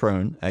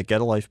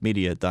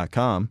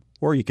bcrone@getalifemedia.com,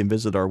 or you can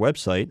visit our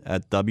website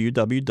at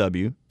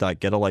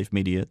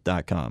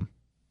www.getalifemedia.com.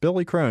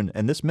 Billy Crone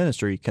and this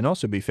ministry can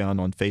also be found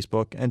on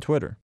Facebook and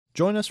Twitter.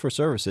 Join us for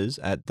services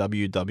at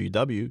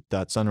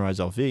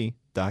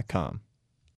www.sunriselv.com.